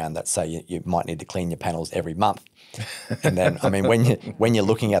get around that say you might need to clean your panels every month. And then, I mean, when you're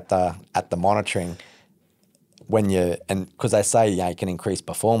looking at the monitoring, because they say you can increase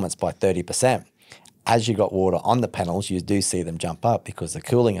performance by 30%, as you got water on the panels, you do see them jump up because the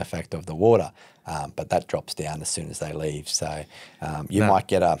cooling effect of the water, but that drops down as soon as they leave. So you might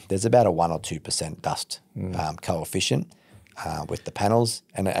get there's about a 1 or 2% dust coefficient with the panels.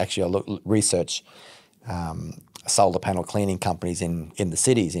 And actually, I research solar panel cleaning companies in the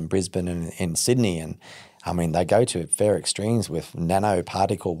cities, in Brisbane and in Sydney, and I mean, they go to fair extremes with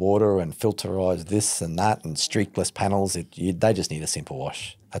nanoparticle water and filterized this and that and streakless panels. They just need a simple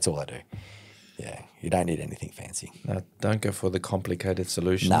wash. That's all they do. Yeah, you don't need anything fancy. No, don't go for the complicated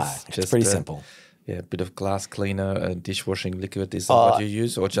solutions. No, it's pretty simple. Yeah, a bit of glass cleaner and dishwashing liquid. Is that what you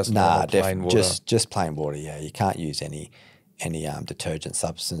use, or just normal plain water? Just plain water. Yeah, you can't use any detergent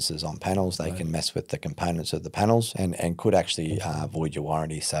substances on panels. They can mess with the components of the panels and could actually void your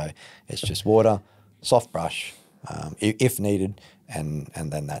warranty. So it's just water, soft brush, if needed, and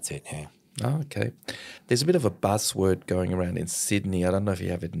then that's it. Yeah. Oh, okay. There's a bit of a buzzword going around in Sydney. I don't know if you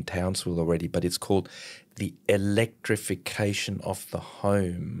have it in Townsville already, but it's called the electrification of the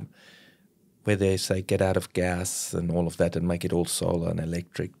home, where they say get out of gas and all of that and make it all solar and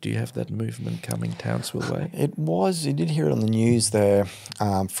electric. Do you have that movement coming Townsville way? You did hear it on the news there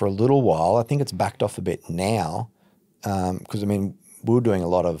for a little while. I think it's backed off a bit now because, I mean, we were doing a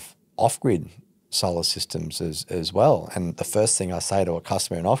lot of off-grid solar systems as well. And the first thing I say to a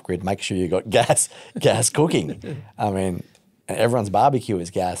customer in off-grid, make sure you got gas cooking. I mean, everyone's barbecue is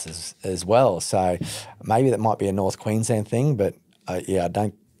gas as well. So maybe that might be a North Queensland thing, but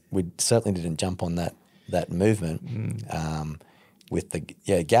we certainly didn't jump on that movement.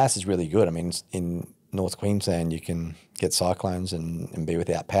 Gas is really good. I mean, in North Queensland, you can get cyclones and be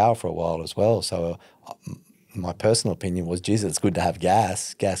without power for a while as well. So my personal opinion was, geez, it's good to have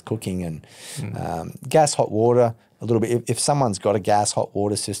gas cooking and gas hot water a little bit. If someone's got a gas hot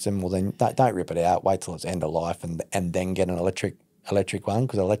water system, well then don't rip it out. Wait till it's end of life and then get an electric one,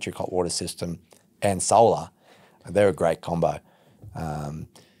 because electric hot water system and solar, they're a great combo.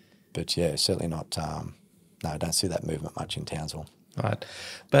 But yeah, certainly not. No, I don't see that movement much in Townsville. Right.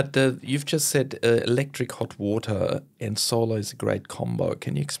 But you've just said electric hot water and solar is a great combo.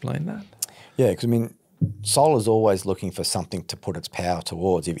 Can you explain that? Yeah, because I mean, solar's always looking for something to put its power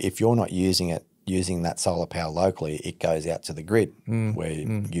towards. If you're not using that solar power locally, it goes out to the grid where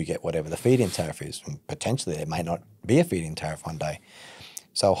you get whatever the feed-in tariff is. And potentially there may not be a feed-in tariff one day.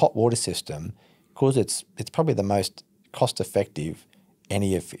 So a hot water system, because it's probably the most cost-effective,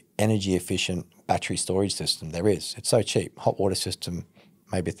 energy-efficient battery storage system there is. It's so cheap. Hot water system,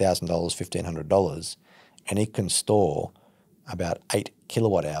 maybe $1,000, $1,500, and it can store about 8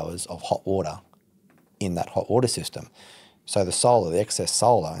 kilowatt hours of hot water in that hot water system. So the excess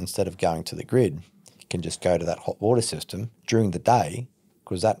solar, instead of going to the grid, can just go to that hot water system during the day,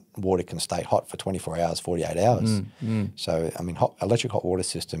 because that water can stay hot for 24 hours, 48 hours. So, I mean, electric hot water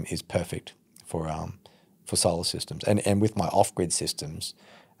system is perfect for solar systems. And with my off-grid systems,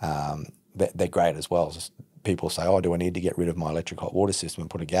 they're great as well. Just people say, oh, do I need to get rid of my electric hot water system and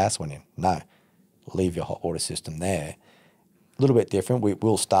put a gas one in? No, leave your hot water system there. A little bit different.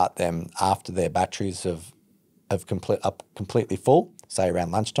 We'll start them after their batteries have completely full, say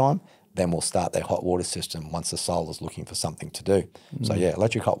around lunchtime. Then we'll start their hot water system once the solar's looking for something to do. So yeah,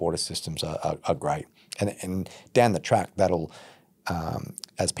 electric hot water systems are great. And down the track, that'll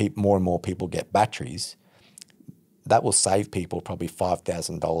as more and more people get batteries, that will save people probably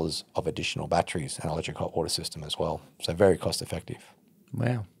 $5,000 of additional batteries and electric hot water system as well. So very cost effective.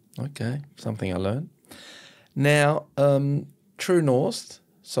 Wow. Okay, something I learned. Now, True North,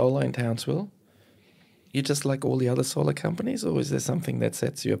 solar in Townsville, you just like all the other solar companies, or is there something that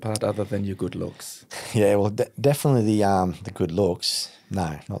sets you apart other than your good looks? Yeah, well, definitely the good looks.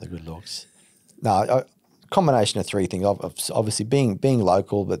 No, not the good looks. No, combination of three things. Obviously, being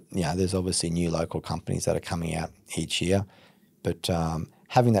local, but there's obviously new local companies that are coming out each year. But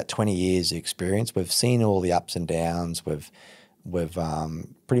having that 20 years experience, we've seen all the ups and downs. We've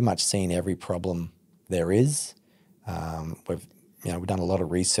pretty much seen every problem there is. We've done a lot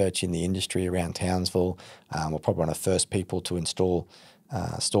of research in the industry around Townsville. We're probably one of the first people to install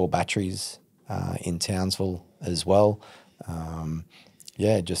batteries in Townsville as well.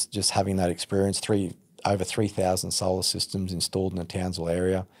 Just having that experience. Over 3,000 solar systems installed in the Townsville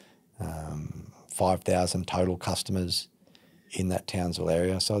area. 5,000 total customers in that Townsville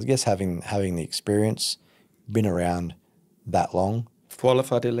area. So I guess having the experience, been around that long.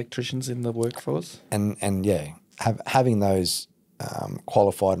 Qualified electricians in the workforce? And having those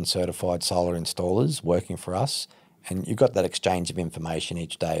qualified and certified solar installers working for us, and you've got that exchange of information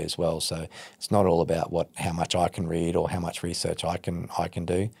each day as well. So it's not all about how much I can read or how much research I can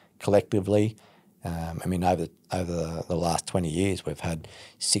do. Collectively, I mean, over the last 20 years, we've had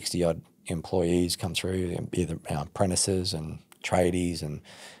 60 odd employees come through, either apprentices and tradies and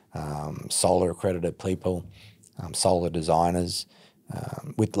solar accredited people, solar designers.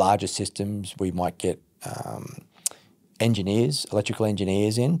 With larger systems, we might get engineers, electrical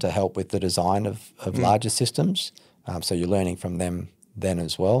engineers in to help with the design of larger systems. So you're learning from them then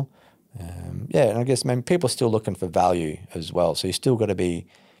as well. And I guess people are still looking for value as well. So you still got to be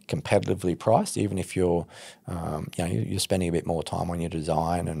competitively priced, even if you're you're spending a bit more time on your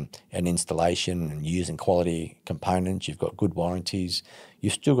design and installation and using quality components. You've got good warranties.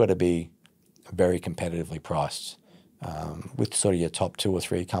 You've still got to be very competitively priced. With sort of your top 2 or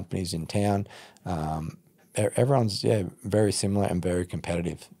 3 companies in town, everyone's very similar and very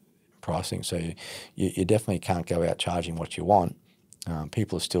competitive pricing. So you definitely can't go out charging what you want.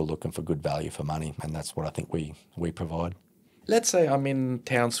 People are still looking for good value for money, and that's what I think we provide. Let's say I'm in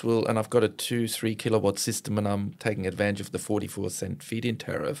Townsville and I've got a 2-3 kilowatt system and I'm taking advantage of the 44-cent feed-in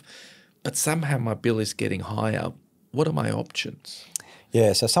tariff, but somehow my bill is getting higher. What are my options?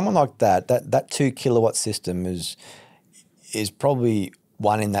 Yeah, so someone like that 2 kilowatt system is probably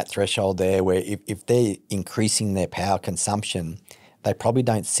one in that threshold there where if they're increasing their power consumption, they probably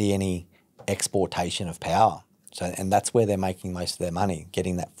don't see any exportation of power. So, and that's where they're making most of their money,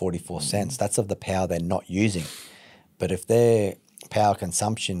 getting that 44 cents. That's of the power they're not using. But if their power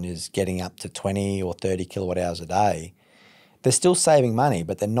consumption is getting up to 20 or 30 kilowatt hours a day, they're still saving money,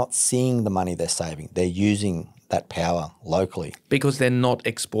 but they're not seeing the money they're saving. They're using that power locally. Because they're not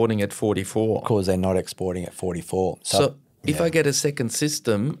exporting at 44. Because they're not exporting at 44. So if I get a second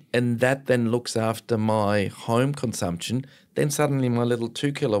system and that then looks after my home consumption, then suddenly my little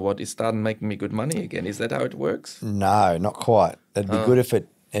 2 kilowatt is starting making me good money again. Is that how it works? No, not quite. It'd be good if it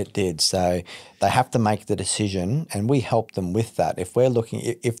did. So they have to make the decision, and we help them with that.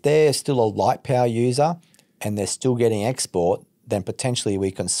 If they're still a light power user and they're still getting export, then potentially we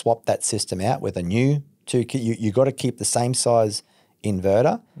can swap that system out with a new 2. You got to keep the same size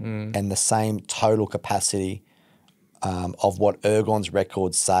inverter and the same total capacity of what Ergon's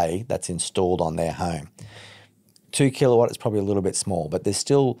records say that's installed on their home. 2 kilowatt is probably a little bit small, but there's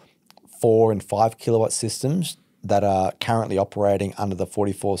still 4 and 5 kilowatt systems that are currently operating under the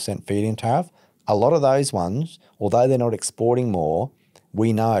 44-cent feed-in tariff. A lot of those ones, although they're not exporting more,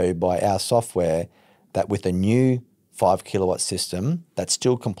 we know by our software that with a new 5 kilowatt system that's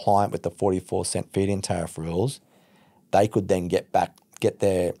still compliant with the 44-cent feed-in tariff rules, they could then get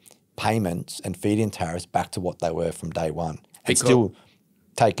their payments and feed-in tariffs back to what they were from day one and still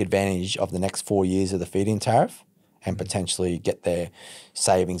take advantage of the next 4 years of the feed-in tariff and potentially get their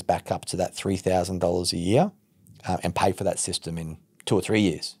savings back up to that $3,000 a year and pay for that system in 2 or 3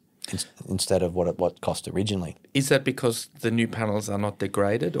 years instead of what it cost originally. Is that because the new panels are not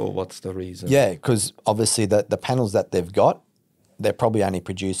degraded, or what's the reason? Yeah, because obviously the panels that they've got, they're probably only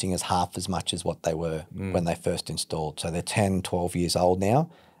producing as half as much as what they were when they first installed. So they're 10, 12 years old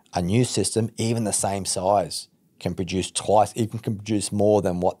now. A new system, even the same size, can produce twice, even can produce more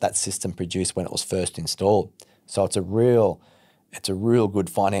than what that system produced when it was first installed. So it's a real good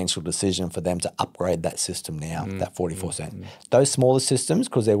financial decision for them to upgrade that system now, that 44 cent. Those smaller systems,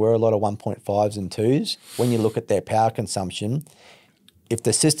 because there were a lot of 1.5s and 2s, when you look at their power consumption, if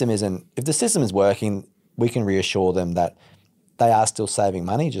the system is working, we can reassure them that they are still saving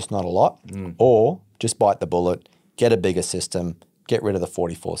money, just not a lot, or just bite the bullet, get a bigger system, get rid of the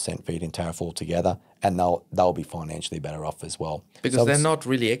 44-cent feed-in tariff altogether, and they'll be financially better off as well. Because they're not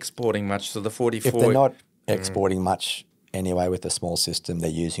really exporting much, so the 44... If they're not exporting much anyway with a small system, they're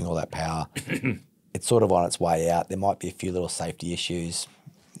using all that power. It's sort of on its way out. There might be a few little safety issues.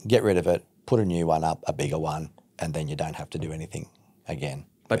 Get rid of it, put a new one up, a bigger one, and then you don't have to do anything again.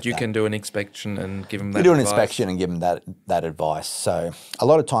 But you can do an inspection and give them that advice? You do an inspection and give them that advice. So a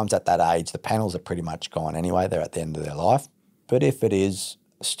lot of times at that age, the panels are pretty much gone anyway. They're at the end of their life. But if it is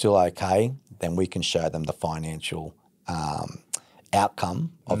still okay, then we can show them the financial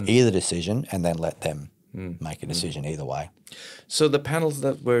outcome of either decision and then let them make a decision either way. So the panels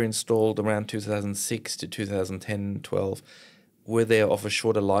that were installed around 2006 to 2010-12, were they of a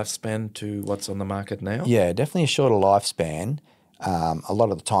shorter lifespan to what's on the market now? Yeah, definitely a shorter lifespan. A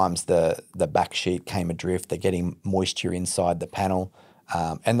lot of the times the back sheet came adrift. They're getting moisture inside the panel.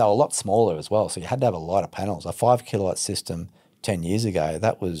 And they were a lot smaller as well, so you had to have a lot of panels. A 5 kilowatt system 10 years ago,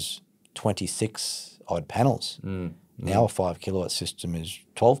 that was 26 odd panels. Now a 5 kilowatt system is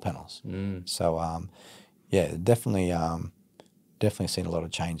 12 panels. So, yeah, definitely definitely seen a lot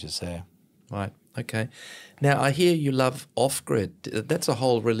of changes there. Right. Okay. Now, I hear you love off-grid. That's a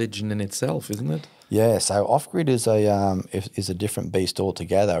whole religion in itself, isn't it? Yeah, so off-grid is a different beast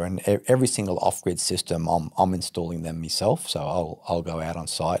altogether, and every single off-grid system I'm installing them myself. So I'll go out on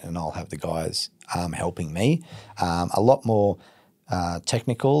site and I'll have the guys helping me. A lot more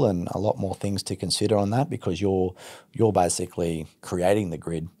technical and a lot more things to consider on that, because you're basically creating the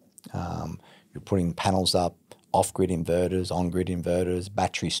grid. You're putting panels up, off-grid inverters, on-grid inverters,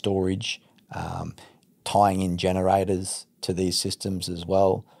 battery storage, tying in generators to these systems as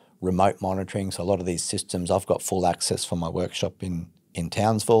well, remote monitoring. So a lot of these systems, I've got full access from my workshop in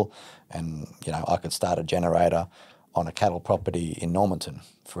Townsville, and I could start a generator on a cattle property in Normanton,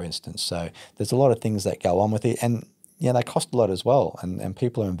 for instance. So there's a lot of things that go on with it, and they cost a lot as well, and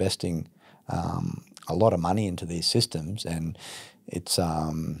people are investing a lot of money into these systems, and it's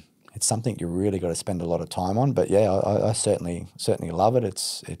something you really got to spend a lot of time on. But yeah, I certainly love it.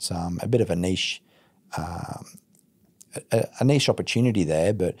 It's a bit of a niche opportunity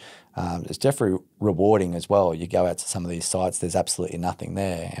there, but it's definitely rewarding as well. You go out to some of these sites, there's absolutely nothing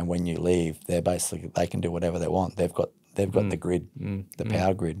there, and when you leave, they can do whatever they want. They've got the grid, the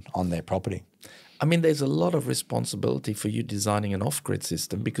power grid on their property. I mean, there's a lot of responsibility for you designing an off-grid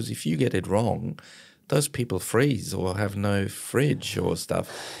system, because if you get it wrong, those people freeze or have no fridge or stuff.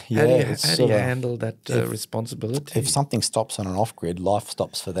 How do you handle that responsibility? If something stops on an off-grid, life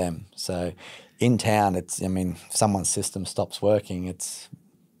stops for them. So in town, if someone's system stops working,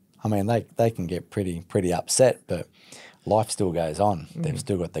 they can get pretty upset, but life still goes on. They've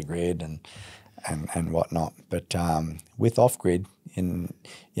still got the grid and whatnot. But with off-grid, and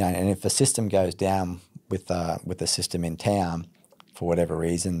if a system goes down with a system in town for whatever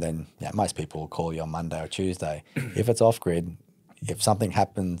reason, then most people will call you on Monday or Tuesday. If it's off-grid, if something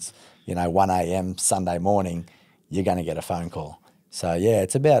happens, 1 a.m. Sunday morning, you're going to get a phone call. So yeah,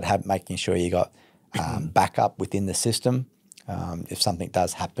 it's about making sure you got backup within the system. If something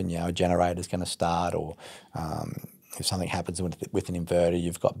does happen, a generator's going to start, or if something happens with an inverter,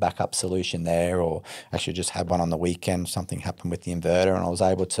 you've got backup solution there. Or actually just had one on the weekend, something happened with the inverter, and I was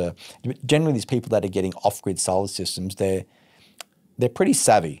able to, generally these people that are getting off-grid solar systems, they're pretty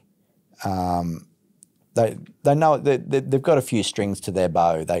savvy. They know they've got a few strings to their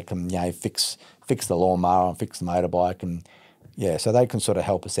bow. They can fix the lawnmower and fix the motorbike, and so they can sort of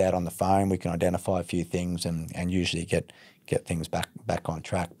help us out on the phone. We can identify a few things and usually get things back on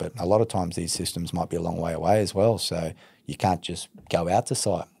track. But a lot of times these systems might be a long way away as well, so you can't just go out to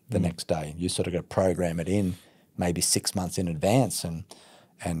site the next day. You sort of got to program it in maybe 6 months in advance and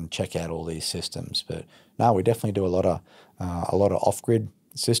check out all these systems. But no, we definitely do a lot of off-grid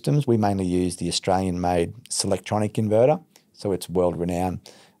systems. We mainly use the Australian-made Selectronic inverter, so it's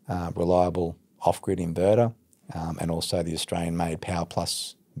world-renowned, reliable off-grid inverter, and also the Australian-made Power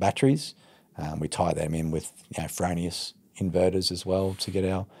Plus batteries. We tie them in with Fronius inverters as well to get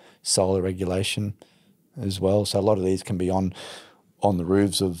our solar regulation as well. So a lot of these can be on the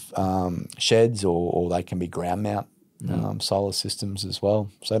roofs of sheds, or they can be ground mount solar systems as well.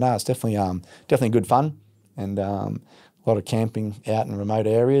 So no, it's definitely good fun, and a lot of camping out in remote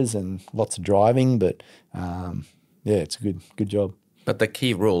areas and lots of driving. But it's a good job. But the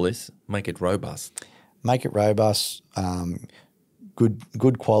key rule is make it robust. Make it robust,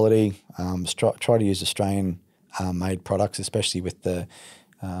 good quality. Try to use Australian made products, especially with the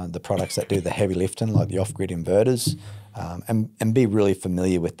products that do the heavy lifting, like the off-grid inverters, and be really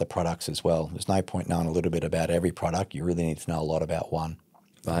familiar with the products as well. There's no point knowing a little bit about every product. You really need to know a lot about one.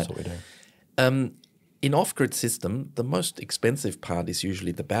 Right. That's what we do. In off-grid system, the most expensive part is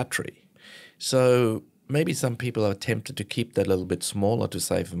usually the battery. So maybe some people are tempted to keep that a little bit smaller to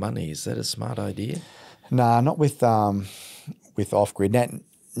save money. Is that a smart idea? No, not with off-grid.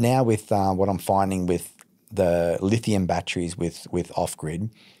 Now with what I'm finding with the lithium batteries with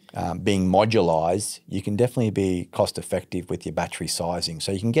off-grid being modularized, you can definitely be cost effective with your battery sizing.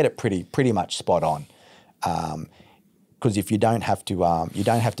 So you can get it pretty much spot on. Because if you don't have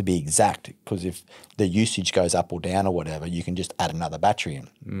to be exact, because if the usage goes up or down or whatever, you can just add another battery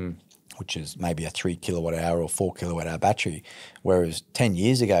in, which is maybe a 3 kilowatt hour or 4 kilowatt hour battery. Whereas 10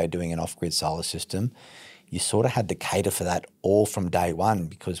 years ago, doing an off-grid solar system, you sort of had to cater for that all from day one,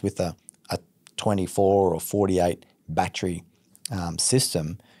 because with a 24 or 48 battery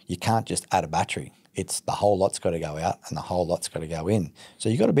system, you can't just add a battery. It's the whole lot's got to go out and the whole lot's got to go in. So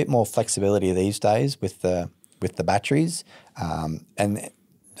you've got a bit more flexibility these days with the batteries, and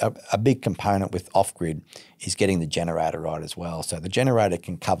a big component with off-grid is getting the generator right as well. So the generator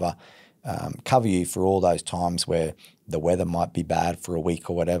can cover cover you for all those times where the weather might be bad for a week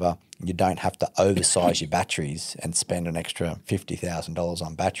or whatever. You don't have to oversize your batteries and spend an extra $50,000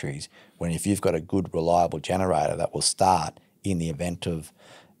 on batteries, when if you've got a good, reliable generator that will start in the event of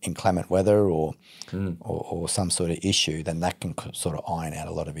inclement weather or some sort of issue, then that can sort of iron out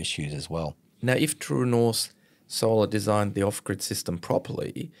a lot of issues as well. Now, if True North Solar designed the off-grid system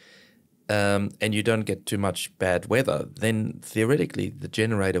properly, and you don't get too much bad weather, then theoretically the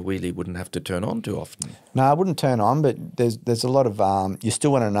generator really wouldn't have to turn on too often. No, I wouldn't turn on, but there's a lot of you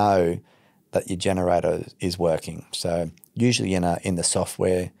still want to know that your generator is working. So usually in the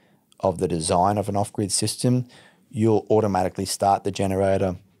software of the design of an off-grid system, you'll automatically start the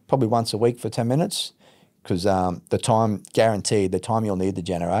generator probably once a week for 10 minutes, because the time you'll need the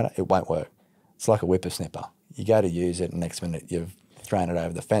generator, it won't work. It's like a whippersnapper. You go to use it, and next minute you've thrown it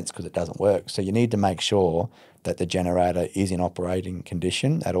over the fence because it doesn't work. So you need to make sure that the generator is in operating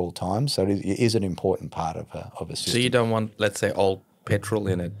condition at all times. So it is an important part of a system. So you don't want, let's say, old petrol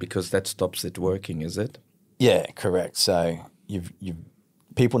in it, because that stops it working, is it? Yeah, correct. So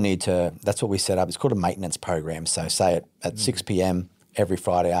people need to, that's what we set up. It's called a maintenance program. So say at 6 p.m. every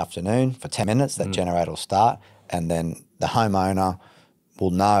Friday afternoon for 10 minutes, that generator will start, and then the homeowner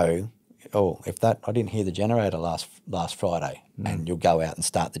will know, oh, I didn't hear the generator last Friday, and you'll go out and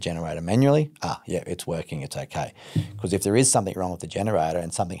start the generator manually. Yeah, it's working, it's okay. Because if there is something wrong with the generator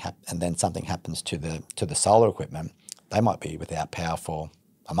and then something happens to the solar equipment, they might be without power for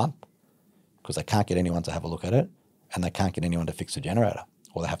a month because they can't get anyone to have a look at it, and they can't get anyone to fix the generator,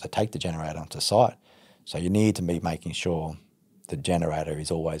 or they have to take the generator onto site. So you need to be making sure the generator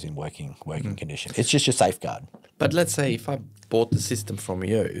is always in working condition. It's just your safeguard. But let's say if I bought the system from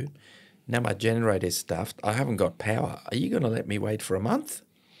you, now my generator is stuffed, I haven't got power. Are you going to let me wait for a month?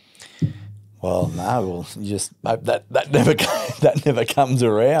 Well, no. Well, you just hope that never comes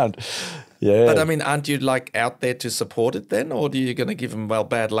around. Yeah. But I mean, aren't you like out there to support it then, or are you going to give them, well,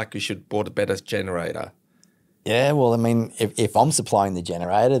 bad luck, you should have bought a better generator? Yeah. Well, I mean, if I'm supplying the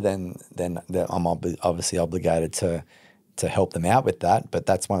generator, then I'm obviously obligated to help them out with that. But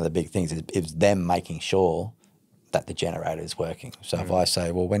that's one of the big things is them making sure that the generator is working. So if I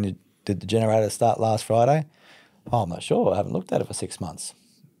say, well, when did the generator start last Friday? Oh, I'm not sure. I haven't looked at it for 6 months.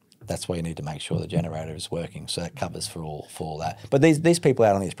 That's why you need to make sure the generator is working. So that covers for all that. But these people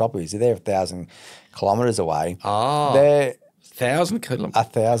out on these properties, they're 1,000 kilometres away. Oh, they're 1,000 kilometres.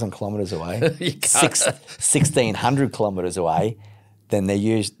 1,000 kilometres away. 1,600 kilometres away. Then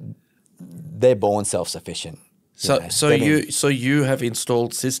they're born self-sufficient. So you have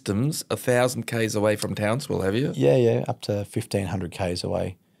installed systems 1,000 k's away from Townsville, have you? Yeah, up to 1,500 k's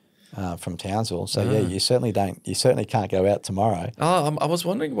away from Townsville. So yeah, you certainly can't go out tomorrow. Oh, I was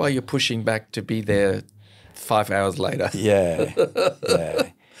wondering why you're pushing back to be there 5 hours later. Yeah.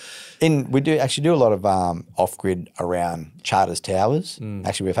 We do a lot of off-grid around Charters Towers.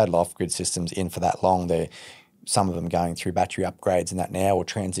 Actually, we've had off-grid systems in for that long. Some of them going through battery upgrades and that now, or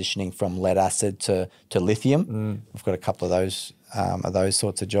transitioning from lead acid to lithium. We've got a couple of those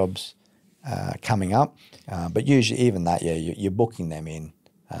sorts of jobs coming up. But usually even that, yeah, you're booking them in.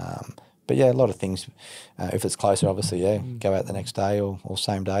 But yeah, a lot of things, if it's closer, obviously, yeah, go out the next day or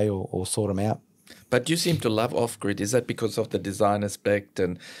same day or sort them out. But you seem to love off-grid. Is that because of the design aspect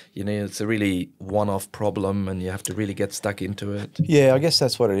and, it's a really one-off problem and you have to really get stuck into it? Yeah, I guess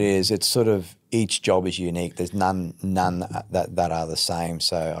that's what it is. It's sort of each job is unique. There's none that are the same.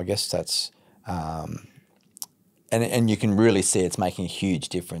 So I guess that's and you can really see it's making a huge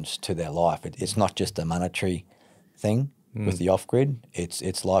difference to their life. It's not just a monetary thing with the off-grid.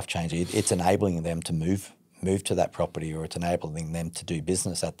 It's life-changing. It's enabling them to move to that property, or it's enabling them to do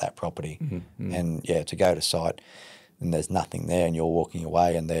business at that property. And yeah, to go to site and there's nothing there and you're walking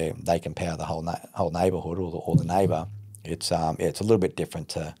away and they can power the whole neighbourhood or the neighbour. It's a little bit different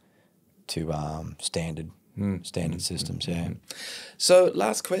to standard systems. Yeah. So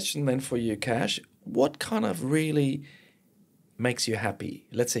last question then for you, Kash. What kind of really makes you happy?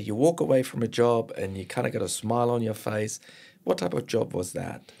 Let's say you walk away from a job and you kind of got a smile on your face. What type of job was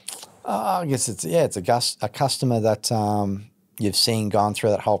that? I guess it's a customer that you've seen gone through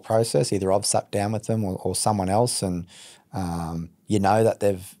that whole process. Either I've sat down with them or someone else, and you know that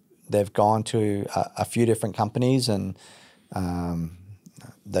they've gone to a few different companies, and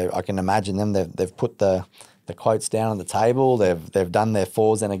I can imagine them. They've put the quotes down on the table. They've done their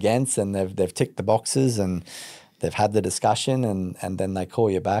fors and against, and they've ticked the boxes, and they've had the discussion, and then they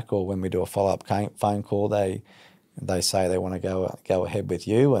call you back, or when we do a follow-up phone call, they say they want to go ahead with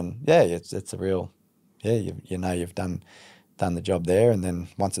you, and yeah, it's a real, yeah, you've done done the job there, and then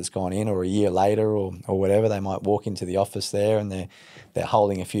once it's gone in, or a year later, or whatever, they might walk into the office there and they're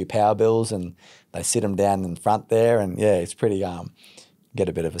holding a few power bills and they sit them down in front there, and yeah, it's pretty get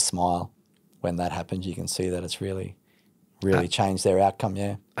a bit of a smile when that happens. You can see that it's really changed their outcome.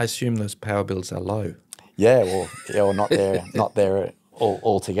 Yeah, I assume those power bills are low. Yeah, well, or not there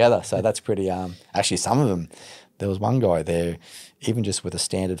altogether. So that's pretty. Actually, some of them. There was one guy there, even just with a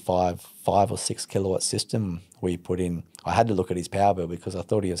standard 5 or 6 kilowatt system we put in. I had to look at his power bill because I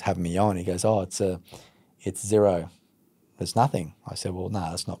thought he was having me on. He goes, "Oh, it's zero. There's nothing." I said, "Well, no,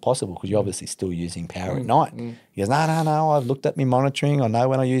 that's not possible because you're obviously still using power at night." He goes, "No. I've looked at my monitoring. I know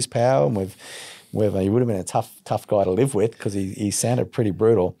when I use power." And he would have been a tough guy to live with because he sounded pretty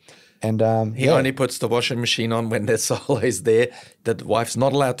brutal. And he only puts the washing machine on when the solar is there. The wife's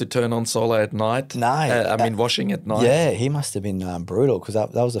not allowed to turn on solar at night. No, washing at night. Yeah, he must have been brutal because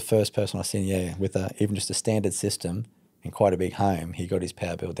that was the first person I've seen. Yeah, with even just a standard system in quite a big home, he got his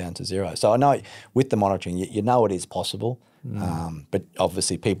power bill down to zero. So I know with the monitoring, you know it is possible. But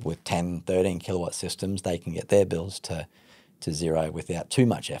obviously, people with 10, 13 kilowatt systems, they can get their bills to zero without too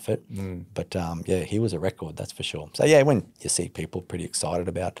much effort. But yeah, he was a record, that's for sure. So yeah, when you see people pretty excited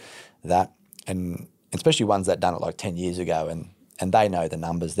about that, and especially ones that done it like 10 years ago, and they know the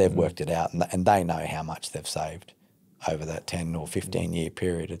numbers, they've worked it out, and they know how much they've saved over that 10 or 15 year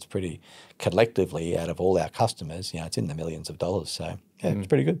period. It's pretty, collectively, out of all our customers, it's in the millions of dollars. So yeah, it's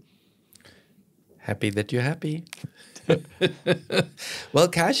pretty good. Happy that you're happy. Well,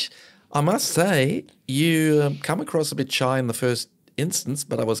 Kash, I must say, you come across a bit shy in the first instance,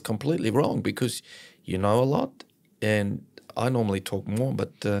 but I was completely wrong because you know a lot, and I normally talk more,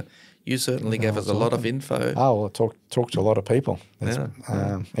 but you certainly gave us a lot of info. Oh, well, talk to a lot of people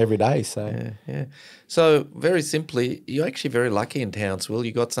every day. So yeah. So very simply, you're actually very lucky in Townsville.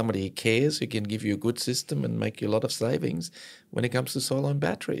 You got somebody who cares, who can give you a good system and make you a lot of savings when it comes to solar and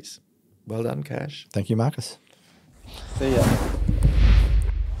batteries. Well done, Kash. Thank you, Marcus. See ya.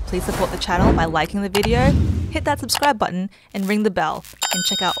 Please support the channel by liking the video, hit that subscribe button and ring the bell, and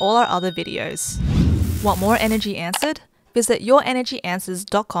check out all our other videos. Want more energy answered? Visit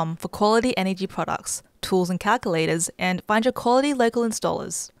yourenergyanswers.com for quality energy products, tools and calculators, and find your quality local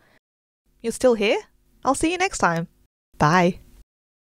installers. You're still here? I'll see you next time. Bye.